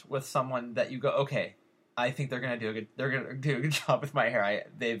trust with someone that you go, okay, I think they're gonna do a good job with my hair.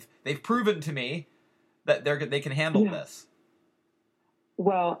 They've proven to me that they can handle this.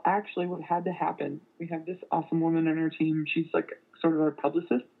 Well, actually, what had to happen, we have this awesome woman on our team. She's like sort of our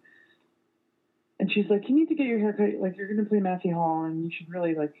publicist. And she's like, you need to get your hair cut. Like, you're going to play Matthew Hall, and you should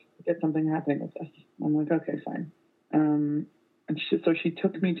really, like, get something happening with us. I'm like, okay, fine. And so she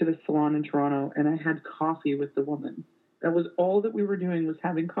took me to the salon in Toronto, and I had coffee with the woman. That was all that we were doing, was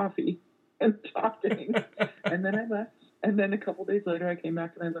having coffee and talking. And then I left. And then a couple days later, I came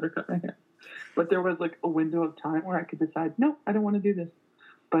back, and I let her cut my hair. But there was, like, a window of time where I could decide, no, I don't want to do this.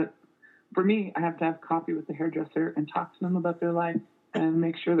 But for me, I have to have coffee with the hairdresser and talk to them about their life and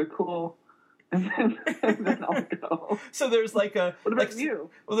make sure they're cool. And then I'll go. So there's like a... What about you?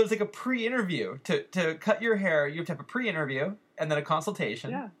 Well, there's like a pre-interview. To cut your hair, you have to have a pre-interview and then a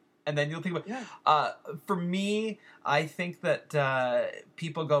consultation. Yeah. And then you'll think about... Yeah. For me, I think that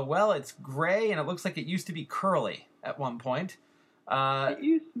people go, well, it's gray and it looks like it used to be curly at one point. It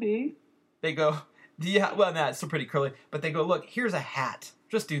used to be. They go, yeah, well, no, it's still pretty curly. But they go, look, here's a hat.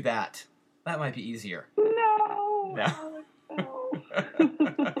 Just do that. That might be easier. No. No. No.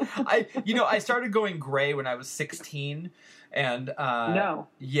 I started going gray when I was 16, and No.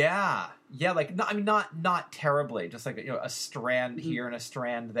 yeah, like not terribly, just like a strand here and a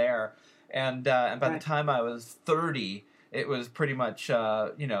strand there, and by the time I was 30, it was pretty much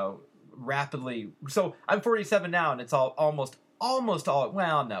rapidly. So I'm 47 now, and it's almost all.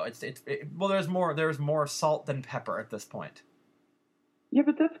 Well, no, there's more salt than pepper at this point. Yeah,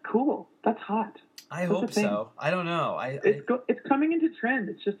 but that's cool. That's hot. I hope so. I don't know. It's coming into trend.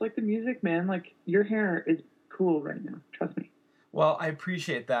 It's just like the music, man. Like, your hair is cool right now. Trust me. Well, I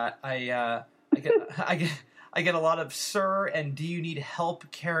appreciate that. I get a lot of sir, and do you need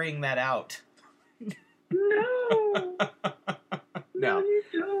help carrying that out? No. No, you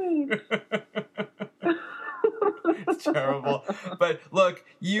don't. It's terrible. But look,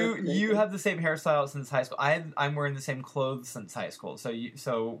 you have the same hairstyle since high school. I'm wearing the same clothes since high school.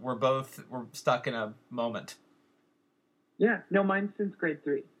 So we're stuck in a moment. Yeah. No, mine's since grade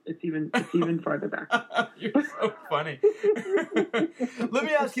 3. It's even farther back. You're so funny. Let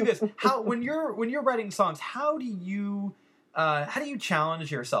me ask you this: when you're writing songs, how do you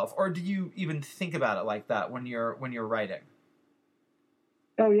challenge yourself, or do you even think about it like that when you're writing?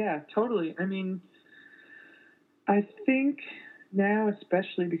 Oh yeah, totally. I mean, I think now,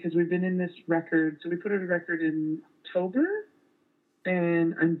 especially because we've been in this record, so we put out a record in October,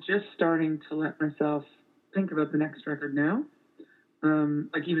 and I'm just starting to let myself think about the next record now.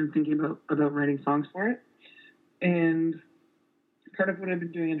 Like even thinking about writing songs for it. And part of what I've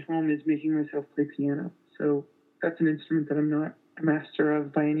been doing at home is making myself play piano. So that's an instrument that I'm not a master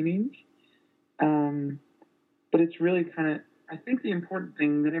of by any means. But it's really kind of, I think the important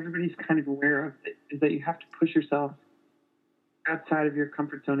thing that everybody's kind of aware of is that you have to push yourself outside of your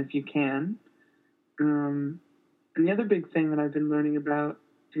comfort zone if you can. And the other big thing that I've been learning about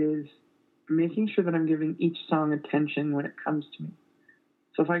is making sure that I'm giving each song attention when it comes to me.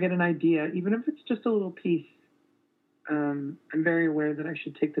 So if I get an idea, even if it's just a little piece, I'm very aware that I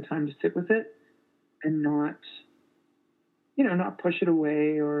should take the time to sit with it and not push it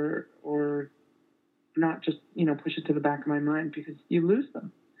away or not just, push it to the back of my mind, because you lose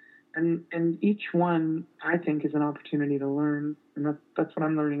them. And each one, I think, is an opportunity to learn. And that's what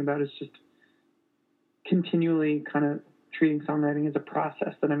I'm learning about, is just continually kind of treating songwriting as a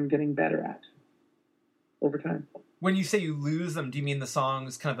process that I'm getting better at over time. When you say you lose them, do you mean the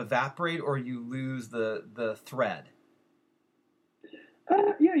songs kind of evaporate, or you lose the thread?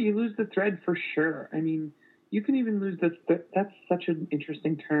 Yeah, you lose the thread for sure. I mean, you can even lose that's such an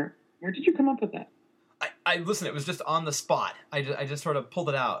interesting term. Where did you come up with that? I listen, it was just on the spot. I just sort of pulled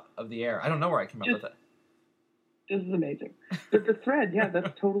it out of the air. I don't know where I came up with it. This is amazing. But the thread, yeah,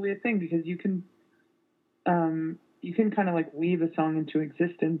 that's totally a thing, because you can kind of like weave a song into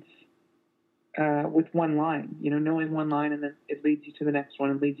existence with one line, knowing one line, and then it leads you to the next one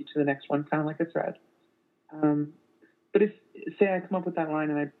and leads you to the next one, kind of like a thread. But if, say, I come up with that line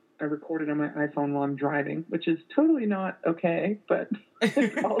and I record it on my iPhone while I'm driving, which is totally not okay, but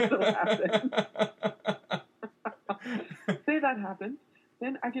it also happens. Say that happens,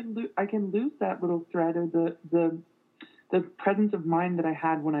 then I can lose that little thread or the presence of mind that I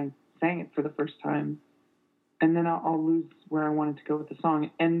had when I sang it for the first time, and then I'll lose where I wanted to go with the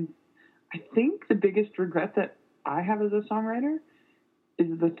song. And I think the biggest regret that I have as a songwriter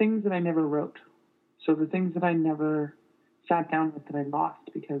is the things that I never wrote. So the things that I never sat down with that I lost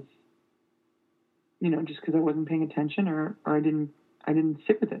because, just because I wasn't paying attention or I didn't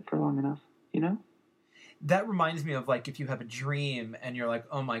sit with it for long enough, That reminds me of like if you have a dream and you're like,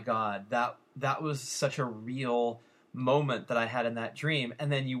 oh my God, that was such a real moment that I had in that dream.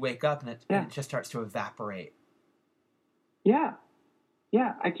 And then you wake up and it just starts to evaporate. Yeah.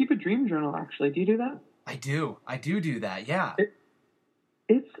 Yeah. I keep a dream journal actually. Do you do that? I do that. Yeah.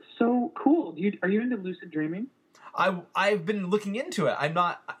 It's so cool. Are you into lucid dreaming? I've been looking into it. I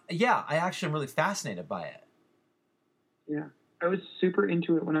actually am really fascinated by it. Yeah. I was super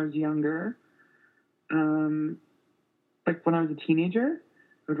into it when I was younger. Like when I was a teenager,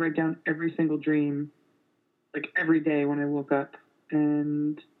 I would write down every single dream, like every day when I woke up.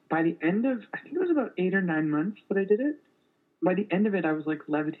 And by the end of, I think it was about 8 or 9 months that I did it. By the end of it, I was like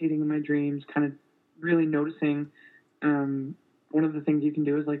levitating in my dreams, kind of really noticing. One of the things you can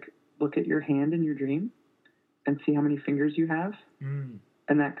do is like look at your hand in your dream and see how many fingers you have. Mm.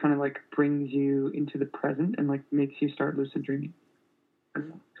 And that kind of like brings you into the present and like makes you start lucid dreaming.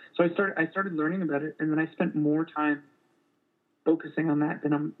 So I started learning about it, and then I spent more time focusing on that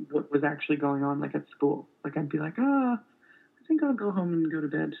than on what was actually going on, like at school. Like I'd be like, I think I'll go home and go to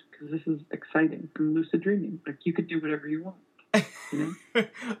bed because this is exciting. I'm lucid dreaming. Like you could do whatever you want.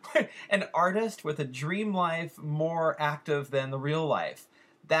 An artist with a dream life more active than the real life.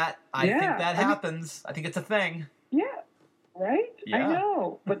 I think that happens. I think it's a thing. Yeah, right? Yeah. I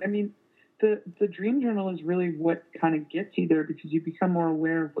know. But I mean, the dream journal is really what kind of gets you there because you become more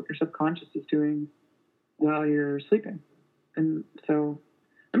aware of what your subconscious is doing while you're sleeping. And so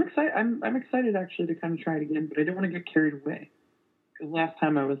I'm excited. I'm excited actually to kind of try it again, but I don't want to get carried away. Because last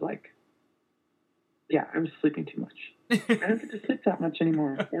time I was like, I was sleeping too much. I don't get to sleep that much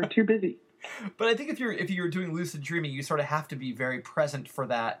anymore. We're too busy. But I think if you're doing lucid dreaming, you sort of have to be very present for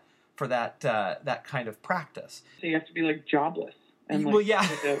that kind of practice. So you have to be like jobless and like,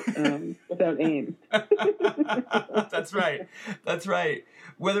 without aim. That's right. That's right.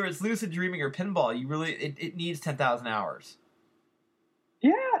 Whether it's lucid dreaming or pinball, it needs 10,000 hours.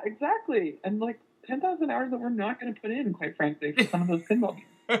 Yeah, exactly. And like 10,000 hours that we're not going to put in, quite frankly, for some of those pinball games.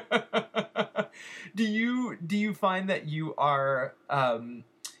 Do you find that you are,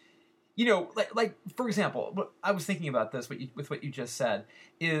 like for example, what I was thinking about this with what you just said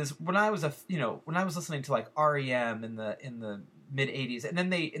is when I was listening to like REM in the mid 80s, and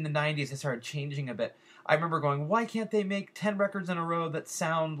then in the 90s they started changing a bit. I remember going, why can't they make 10 records in a row that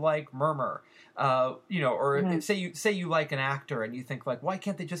sound like Murmur? Say you like an actor and you think like, why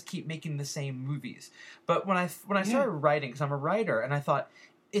can't they just keep making the same movies? But when I started writing, because I'm a writer, and I thought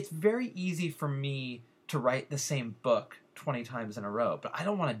it's very easy for me to write the same book 20 times in a row, but I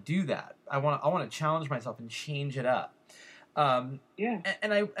don't want to do that. I want to challenge myself and change it up. So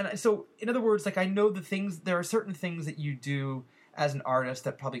in other words, like I know there are certain things that you do as an artist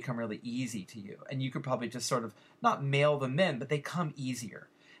that probably come really easy to you, and you could probably just sort of not mail them in, but they come easier.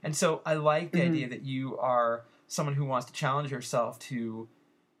 And so I like the idea that you are someone who wants to challenge yourself to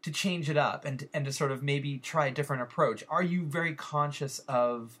change it up and to sort of maybe try a different approach. Are you very conscious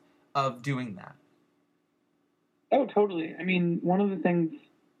of doing that? Oh, totally. I mean, one of the things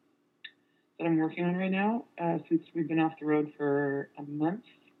that I'm working on right now, since we've been off the road for a month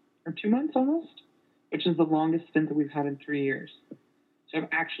or 2 months almost, which is the longest stint that we've had in 3 years. So I've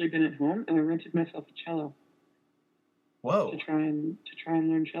actually been at home and I rented myself a cello. Whoa. To try and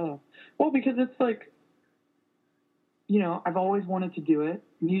learn cello. Well, because it's like, I've always wanted to do it.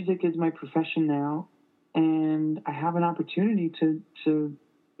 Music is my profession now, and I have an opportunity to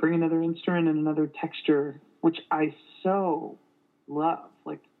bring another instrument and another texture, which I so love.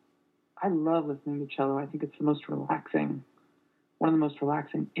 Like, I love listening to cello. I think it's one of the most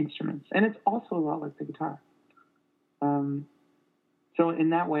relaxing instruments, and it's also a lot like the guitar. So in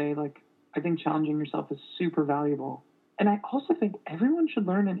that way, like, I think challenging yourself is super valuable. And I also think everyone should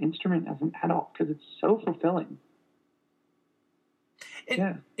learn an instrument as an adult because it's so fulfilling.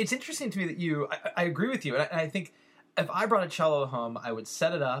 It's interesting to me that I agree with you. And I think if I brought a cello home, I would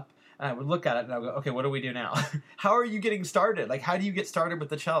set it up and I would look at it and I would go, okay, what do we do now? How are you getting started? Like, how do you get started with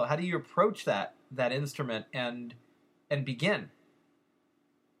the cello? How do you approach that instrument and begin?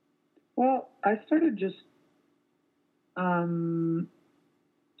 Well, I started just,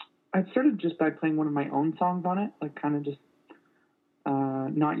 I started just by playing one of my own songs on it, like kind of just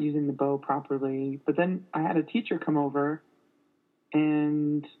not using the bow properly. But then I had a teacher come over,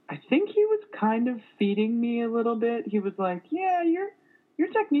 and I think he was kind of feeding me a little bit. He was like, "Yeah, your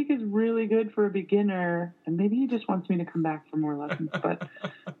technique is really good for a beginner, and maybe he just wants me to come back for more lessons." But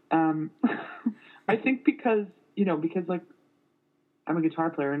I think because like I'm a guitar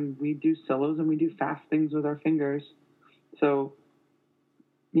player and we do solos and we do fast things with our fingers, so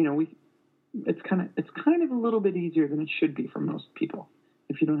it's kind of a little bit easier than it should be for most people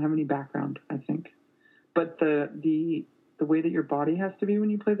if you don't have any background, I think. But the way that your body has to be when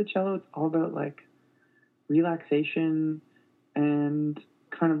you play the cello, it's all about like relaxation and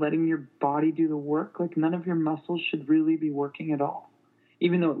kind of letting your body do the work. Like none of your muscles should really be working at all,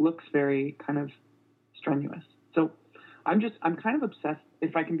 even though it looks very kind of strenuous. So I'm kind of obsessed,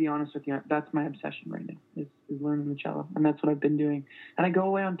 if I can be honest with you. That's my obsession right now, is learning the cello. And that's what I've been doing. And I go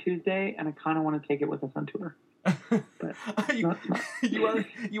away on Tuesday, and I kind of want to take it with us on tour. But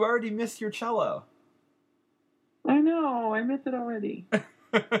you already missed your cello. I know. I miss it already.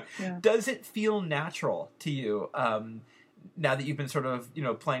 Yeah. Does it feel natural to you now that you've been sort of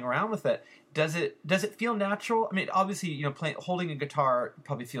playing around with it? Does it feel natural? I mean, obviously, holding a guitar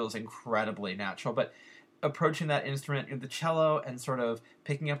probably feels incredibly natural, but approaching that instrument, the cello, and sort of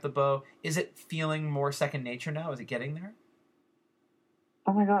picking up the bow, is it feeling more second nature now? Is it getting there?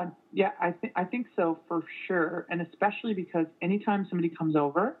 Oh my God. Yeah, I think so for sure. And especially because anytime somebody comes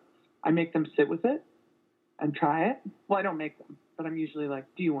over, I make them sit with it and try it. Well, I don't make them, but I'm usually like,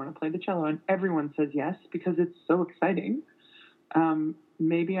 "Do you want to play the cello?" And everyone says yes because it's so exciting.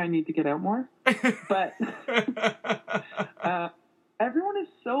 Maybe I need to get out more, but everyone is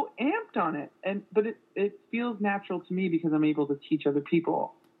so amped on it. But it feels natural to me because I'm able to teach other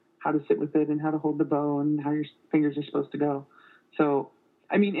people how to sit with it and how to hold the bow and how your fingers are supposed to go. So,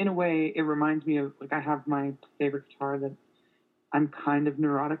 I mean, in a way, it reminds me of, like, I have my favorite guitar that I'm kind of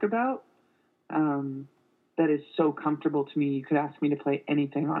neurotic about, that is so comfortable to me. You could ask me to play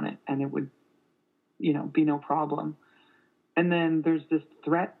anything on it and it would, be no problem. And then there's this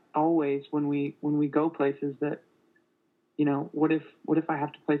threat always when we go places that, what if I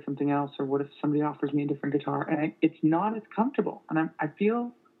have to play something else, or what if somebody offers me a different guitar and it's not as comfortable, and I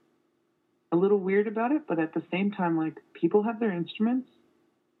feel a little weird about it. But at the same time, like, people have their instruments,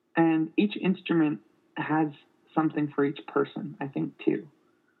 and each instrument has something for each person, I think, too,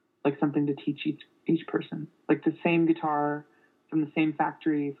 like something to teach each person. Like the same guitar from the same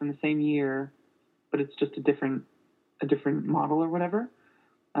factory from the same year, but it's just a different model or whatever,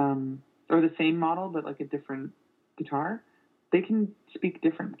 or the same model but like a different guitar. They can speak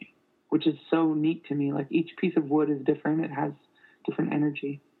differently, which is so neat to me. Like, each piece of wood is different. It has different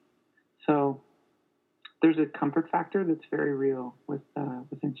energy. So there's a comfort factor that's very real with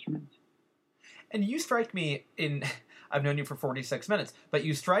instruments. And you strike me I've known you for 46 minutes, but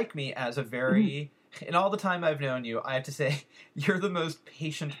you strike me as a very, in all the time I've known you, I have to say, you're the most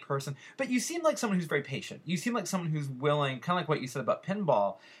patient person. But you seem like someone who's very patient. You seem like someone who's willing, kind of like what you said about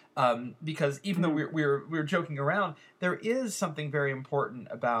pinball, because even though we're joking around, there is something very important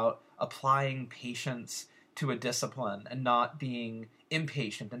about applying patience to a discipline and not being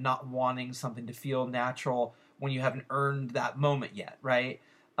impatient and not wanting something to feel natural when you haven't earned that moment yet, right?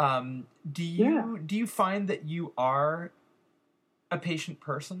 Do you find that you are a patient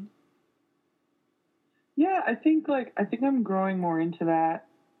person? Yeah, I think I'm growing more into that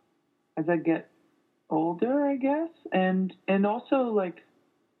as I get older, I guess. And also, like,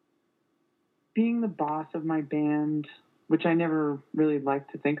 being the boss of my band, which I never really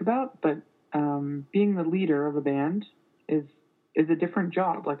like to think about, but being the leader of a band is a different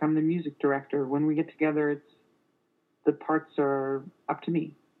job. Like, I'm the music director. When we get together, the parts are up to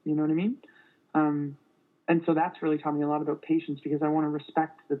me. You know what I mean? And so that's really taught me a lot about patience, because I want to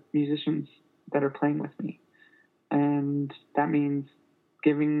respect the musicians that are playing with me. And that means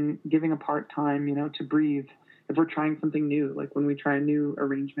giving a part time, to breathe. If we're trying something new, like when we try a new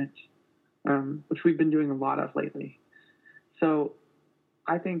arrangement, which we've been doing a lot of lately. So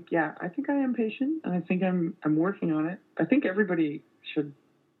I think I am patient, and I think I'm working on it. I think everybody should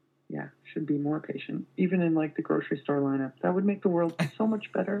be more patient, even in, like, the grocery store lineup. That would make the world so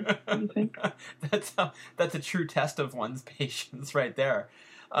much better. Don't you think? That's a true test of one's patience right there.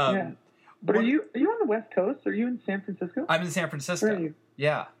 Yeah. But are you on the West Coast? Are you in San Francisco? I'm in San Francisco. Where are you?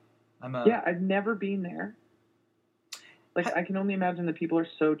 Yeah. I've never been there. Like, I can only imagine that people are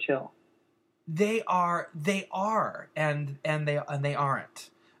so chill. They are, and they aren't.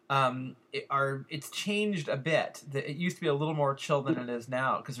 It's changed a bit. It used to be a little more chill than it is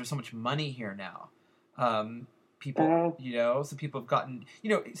now, because there's so much money here now. people, so people have gotten,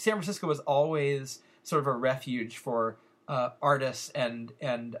 San Francisco was always sort of a refuge for artists and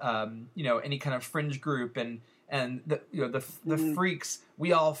any kind of fringe group and the freaks.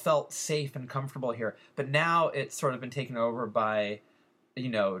 We all felt safe and comfortable here, but now it's sort of been taken over by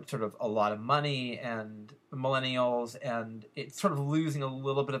sort of a lot of money and millennials, and it's sort of losing a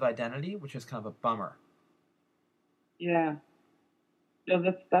little bit of identity, which is kind of a bummer. Yeah.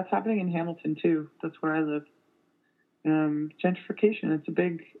 No, that's happening in Hamilton too. That's where I live. Gentrification. It's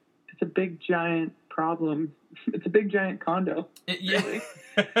a big giant problem. It's a big giant condo. Yeah.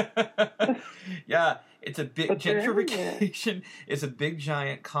 Yeah. It's a big gentrification. It's a big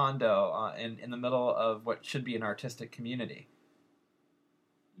giant condo in the middle of what should be an artistic community.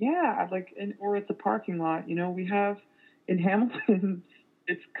 Yeah, or it's a parking lot. We have in Hamilton.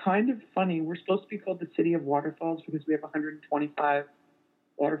 It's kind of funny. We're supposed to be called the City of Waterfalls because we have 125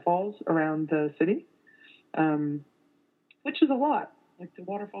 waterfalls around the city, which is a lot, like the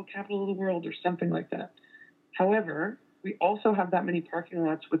waterfall capital of the world or something like that. However, we also have that many parking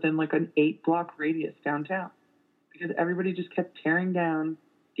lots within like an 8-block radius downtown because everybody just kept tearing down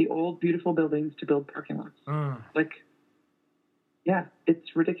the old, beautiful buildings to build parking lots. Yeah,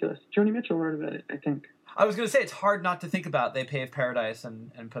 it's ridiculous. Joni Mitchell wrote about it, I think. I was going to say, it's hard not to think about they paved paradise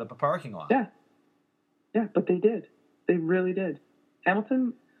and put up a parking lot. Yeah, but they did. They really did.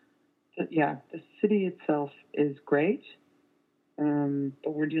 Hamilton, the city itself is great,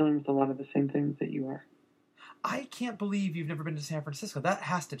 but we're dealing with a lot of the same things that you are. I can't believe you've never been to San Francisco. That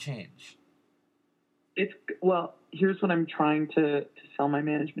has to change. Here's what I'm trying to sell my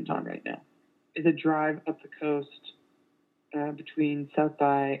management on right now, is a drive up the coast between South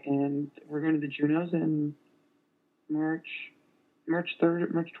by and we're going to the Junos in March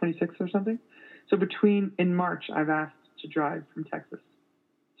 3rd, March 26th or something. So in March, I've asked to drive from Texas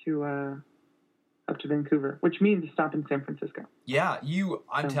to up to Vancouver, which means to stop in San Francisco. Yeah,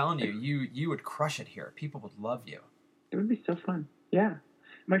 I'm telling you would crush it here. People would love you. It would be so fun. Yeah.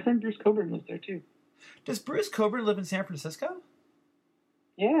 My friend Bruce Coburn lives there too. Does Bruce Coburn live in San Francisco?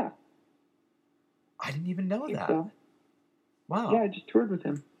 Yeah. I didn't even know that. So. Wow. Yeah, I just toured with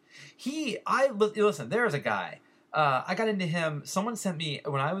him. Listen, there's a guy. I got into him. Someone sent me,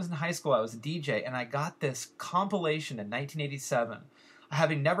 when I was in high school, I was a DJ, and I got this compilation in 1987.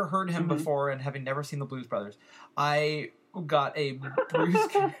 Having never heard him before and having never seen the Blues Brothers, I got a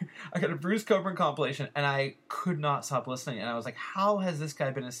Bruce Coburn compilation, and I could not stop listening. And I was like, how has this guy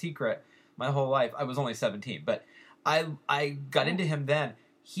been a secret my whole life? I was only 17, but I got into him then.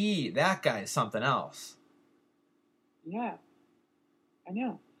 That guy is something else. Yeah. I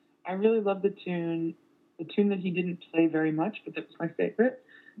know. I really love the tune that he didn't play very much, but that was my favorite.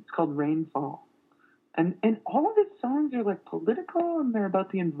 It's called Rainfall. And all of his songs are like political and they're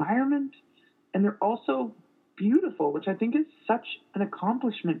about the environment and they're also beautiful, which I think is such an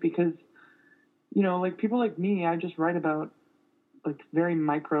accomplishment because, like people like me, I just write about like very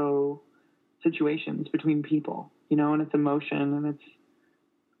micro situations between people, and it's emotion and it's,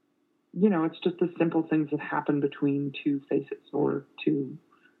 it's just the simple things that happen between two faces or two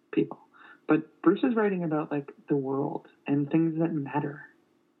people. But Bruce is writing about like the world and things that matter,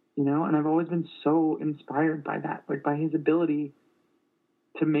 and I've always been so inspired by that, like by his ability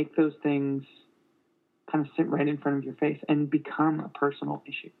to make those things kind of sit right in front of your face and become a personal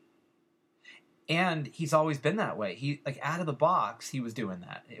issue. And he's always been that way. He, like, out of the box, he was doing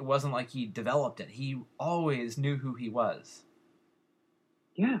that. It wasn't like he developed it. He always knew who he was.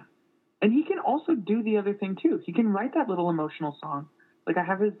 Yeah. And he can also do the other thing too. He can write that little emotional song. Like I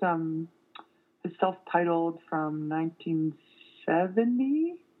have his self-titled from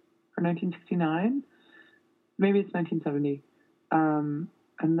 1970 or 1969. Maybe it's 1970.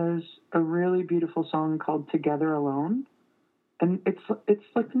 And there's a really beautiful song called Together Alone. And it's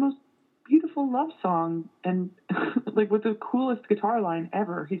like the most beautiful love song and like with the coolest guitar line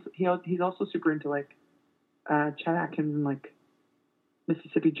ever. He's also super into like Chet Atkins and like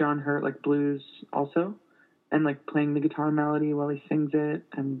Mississippi John Hurt, like blues also, and like playing the guitar melody while he sings it.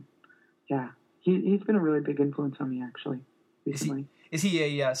 And yeah, he's been a really big influence on me actually recently. Is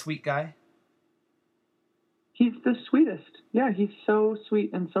he a sweet guy? He's the sweetest. Yeah, he's so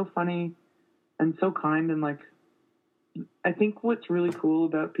sweet and so funny and so kind. And like, I think what's really cool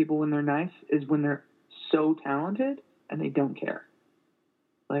about people when they're nice is when they're so talented and they don't care.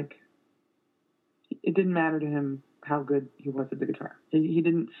 Like, it didn't matter to him how good he was at the guitar. He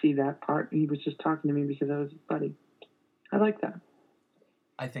didn't see that part. He was just talking to me because I was his buddy. I like that.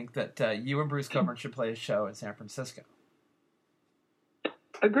 I think that you and Bruce Coburn should play a show in San Francisco.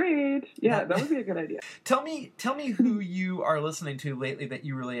 Agreed. Yeah, that would be a good idea. Tell me who you are listening to lately that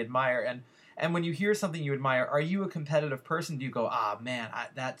you really admire, And when you hear something you admire, are you a competitive person? Do you go, man,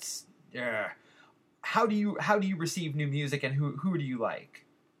 that's... How do you receive new music, and who do you like?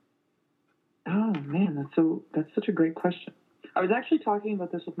 Oh man, that's such a great question. I was actually talking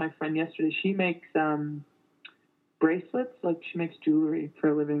about this with my friend yesterday. She makes bracelets, like she makes jewelry for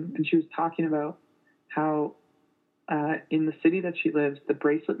a living, and she was talking about how in the city that she lives, the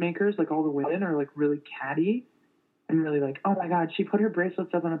bracelet makers, like all the women, are like really catty and really like, oh my god, she put her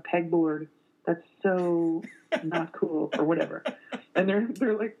bracelets up on a pegboard. That's so not cool, or whatever. And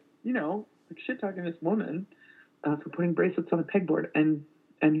they're like, you know, like shit talking this woman for putting bracelets on a pegboard. And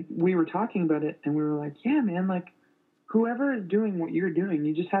we were talking about it, and we were like, yeah, man, like whoever is doing what you're doing,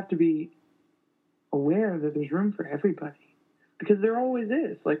 you just have to be aware that there's room for everybody, because there always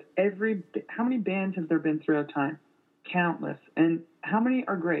is. Like how many bands have there been throughout time? Countless. And how many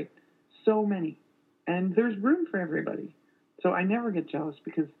are great? So many. And there's room for everybody. So I never get jealous,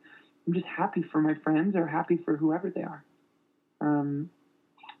 because I'm just happy for my friends, or happy for whoever they are.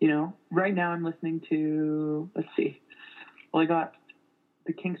 You know, right now I'm listening to, let's see. Well, I got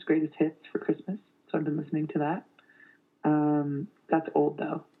the Kinks' Greatest Hits for Christmas, so I've been listening to that. That's old,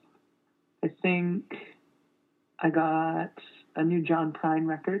 though. I think I got a new John Prine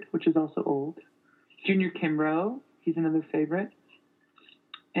record, which is also old. Junior Kimbrough, he's another favorite.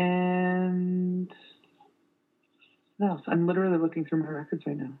 And what else? I'm literally looking through my records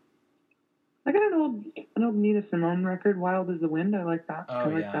right now. I got an old Nina Simone record, Wild as the Wind. I like that. I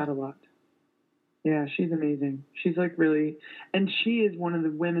like that a lot. Yeah, she's amazing. She's like really, and she is one of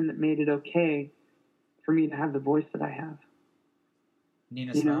the women that made it okay for me to have the voice that I have.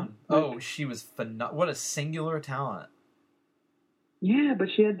 Nina Simone. Oh, she was phenomenal. What a singular talent. Yeah, but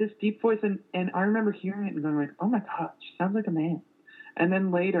she had this deep voice, and I remember hearing it and going like, oh my god, she sounds like a man. And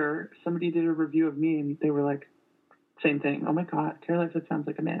then later, somebody did a review of me, and they were like, same thing. Oh my god, Taylor Lightfoot sounds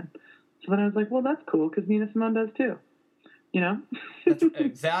like a man. So then I was like, well, that's cool, because Nina Simone does too. You know? That's,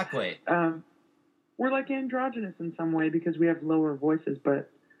 exactly. We're like androgynous in some way, because we have lower voices,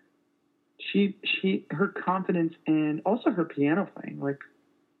 but her confidence, and also her piano playing, like,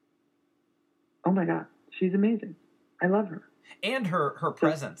 oh my god, she's amazing. I love her. And her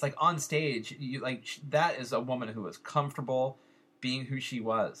presence, like on stage, that is a woman who was comfortable being who she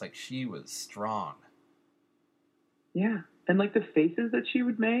was. Like, she was strong. Yeah. And like the faces that she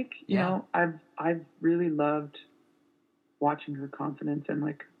would make, you know, I've really loved watching her confidence, and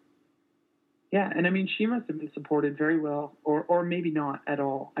like, yeah. And I mean, she must have been supported very well, or maybe not at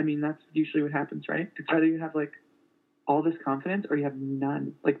all. I mean, that's usually what happens, right? It's either you have like all this confidence, or you have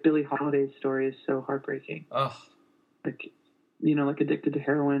none. Like Billie Holiday's story is so heartbreaking. Ugh. Like, you know, like addicted to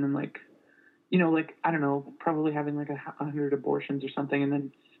heroin, and like, you know, like, I don't know, probably having like 100 abortions or something. And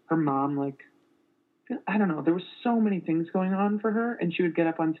then her mom, like, I don't know, there was so many things going on for her, and she would get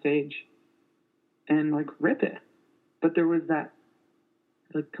up on stage and like rip it. But there was that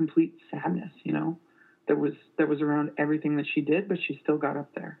like complete sadness, you know, that was around everything that she did, but she still got up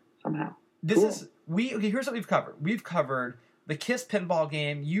there somehow. Here's what we've covered. We've covered the Kiss pinball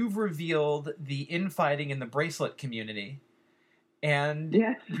game. You've revealed the infighting in the bracelet community. And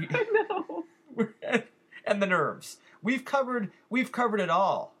yes, I know. And the nerves. We've covered it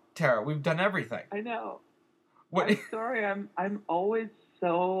all, Tara. We've done everything. I know. What? I'm sorry. I'm always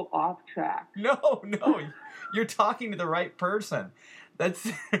so off track. No. You're talking to the right person.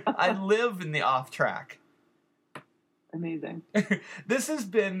 I live in the off track. Amazing. This has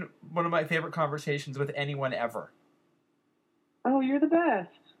been one of my favorite conversations with anyone ever. Oh, you're the best.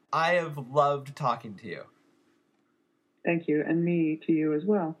 I have loved talking to you. Thank you, and me to you as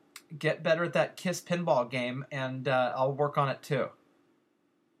well. Get better at that Kiss pinball game, and I'll work on it too.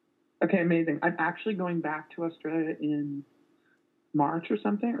 Okay, amazing. I'm actually going back to Australia in March or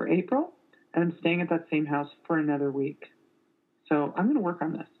something, or April, and I'm staying at that same house for another week. So I'm going to work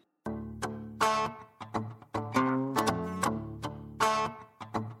on this.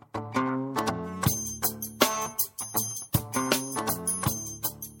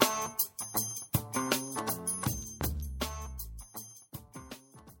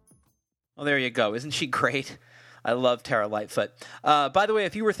 Well, there you go. Isn't she great? I love Tara Lightfoot. By the way,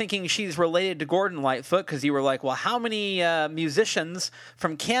 if you were thinking she's related to Gordon Lightfoot, because you were like, well, how many musicians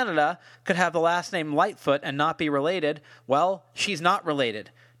from Canada could have the last name Lightfoot and not be related? Well, she's not related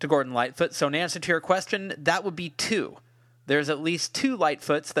to Gordon Lightfoot. So in answer to your question, that would be 2. There's at least 2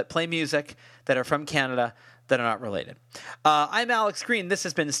 Lightfoots that play music that are from Canada that are not related. I'm Alex Green. This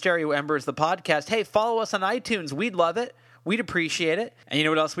has been Stereo Embers, the podcast. Hey, follow us on iTunes. We'd love it. We'd appreciate it. And you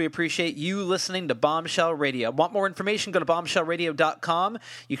know what else we appreciate? You listening to Bombshell Radio. Want more information? Go to bombshellradio.com.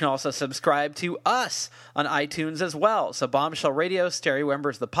 You can also subscribe to us on iTunes as well. So Bombshell Radio, Stereo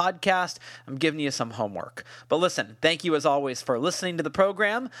Embers, the podcast. I'm giving you some homework. But listen, thank you as always for listening to the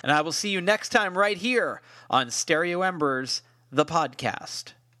program, and I will see you next time right here on Stereo Embers, the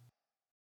podcast.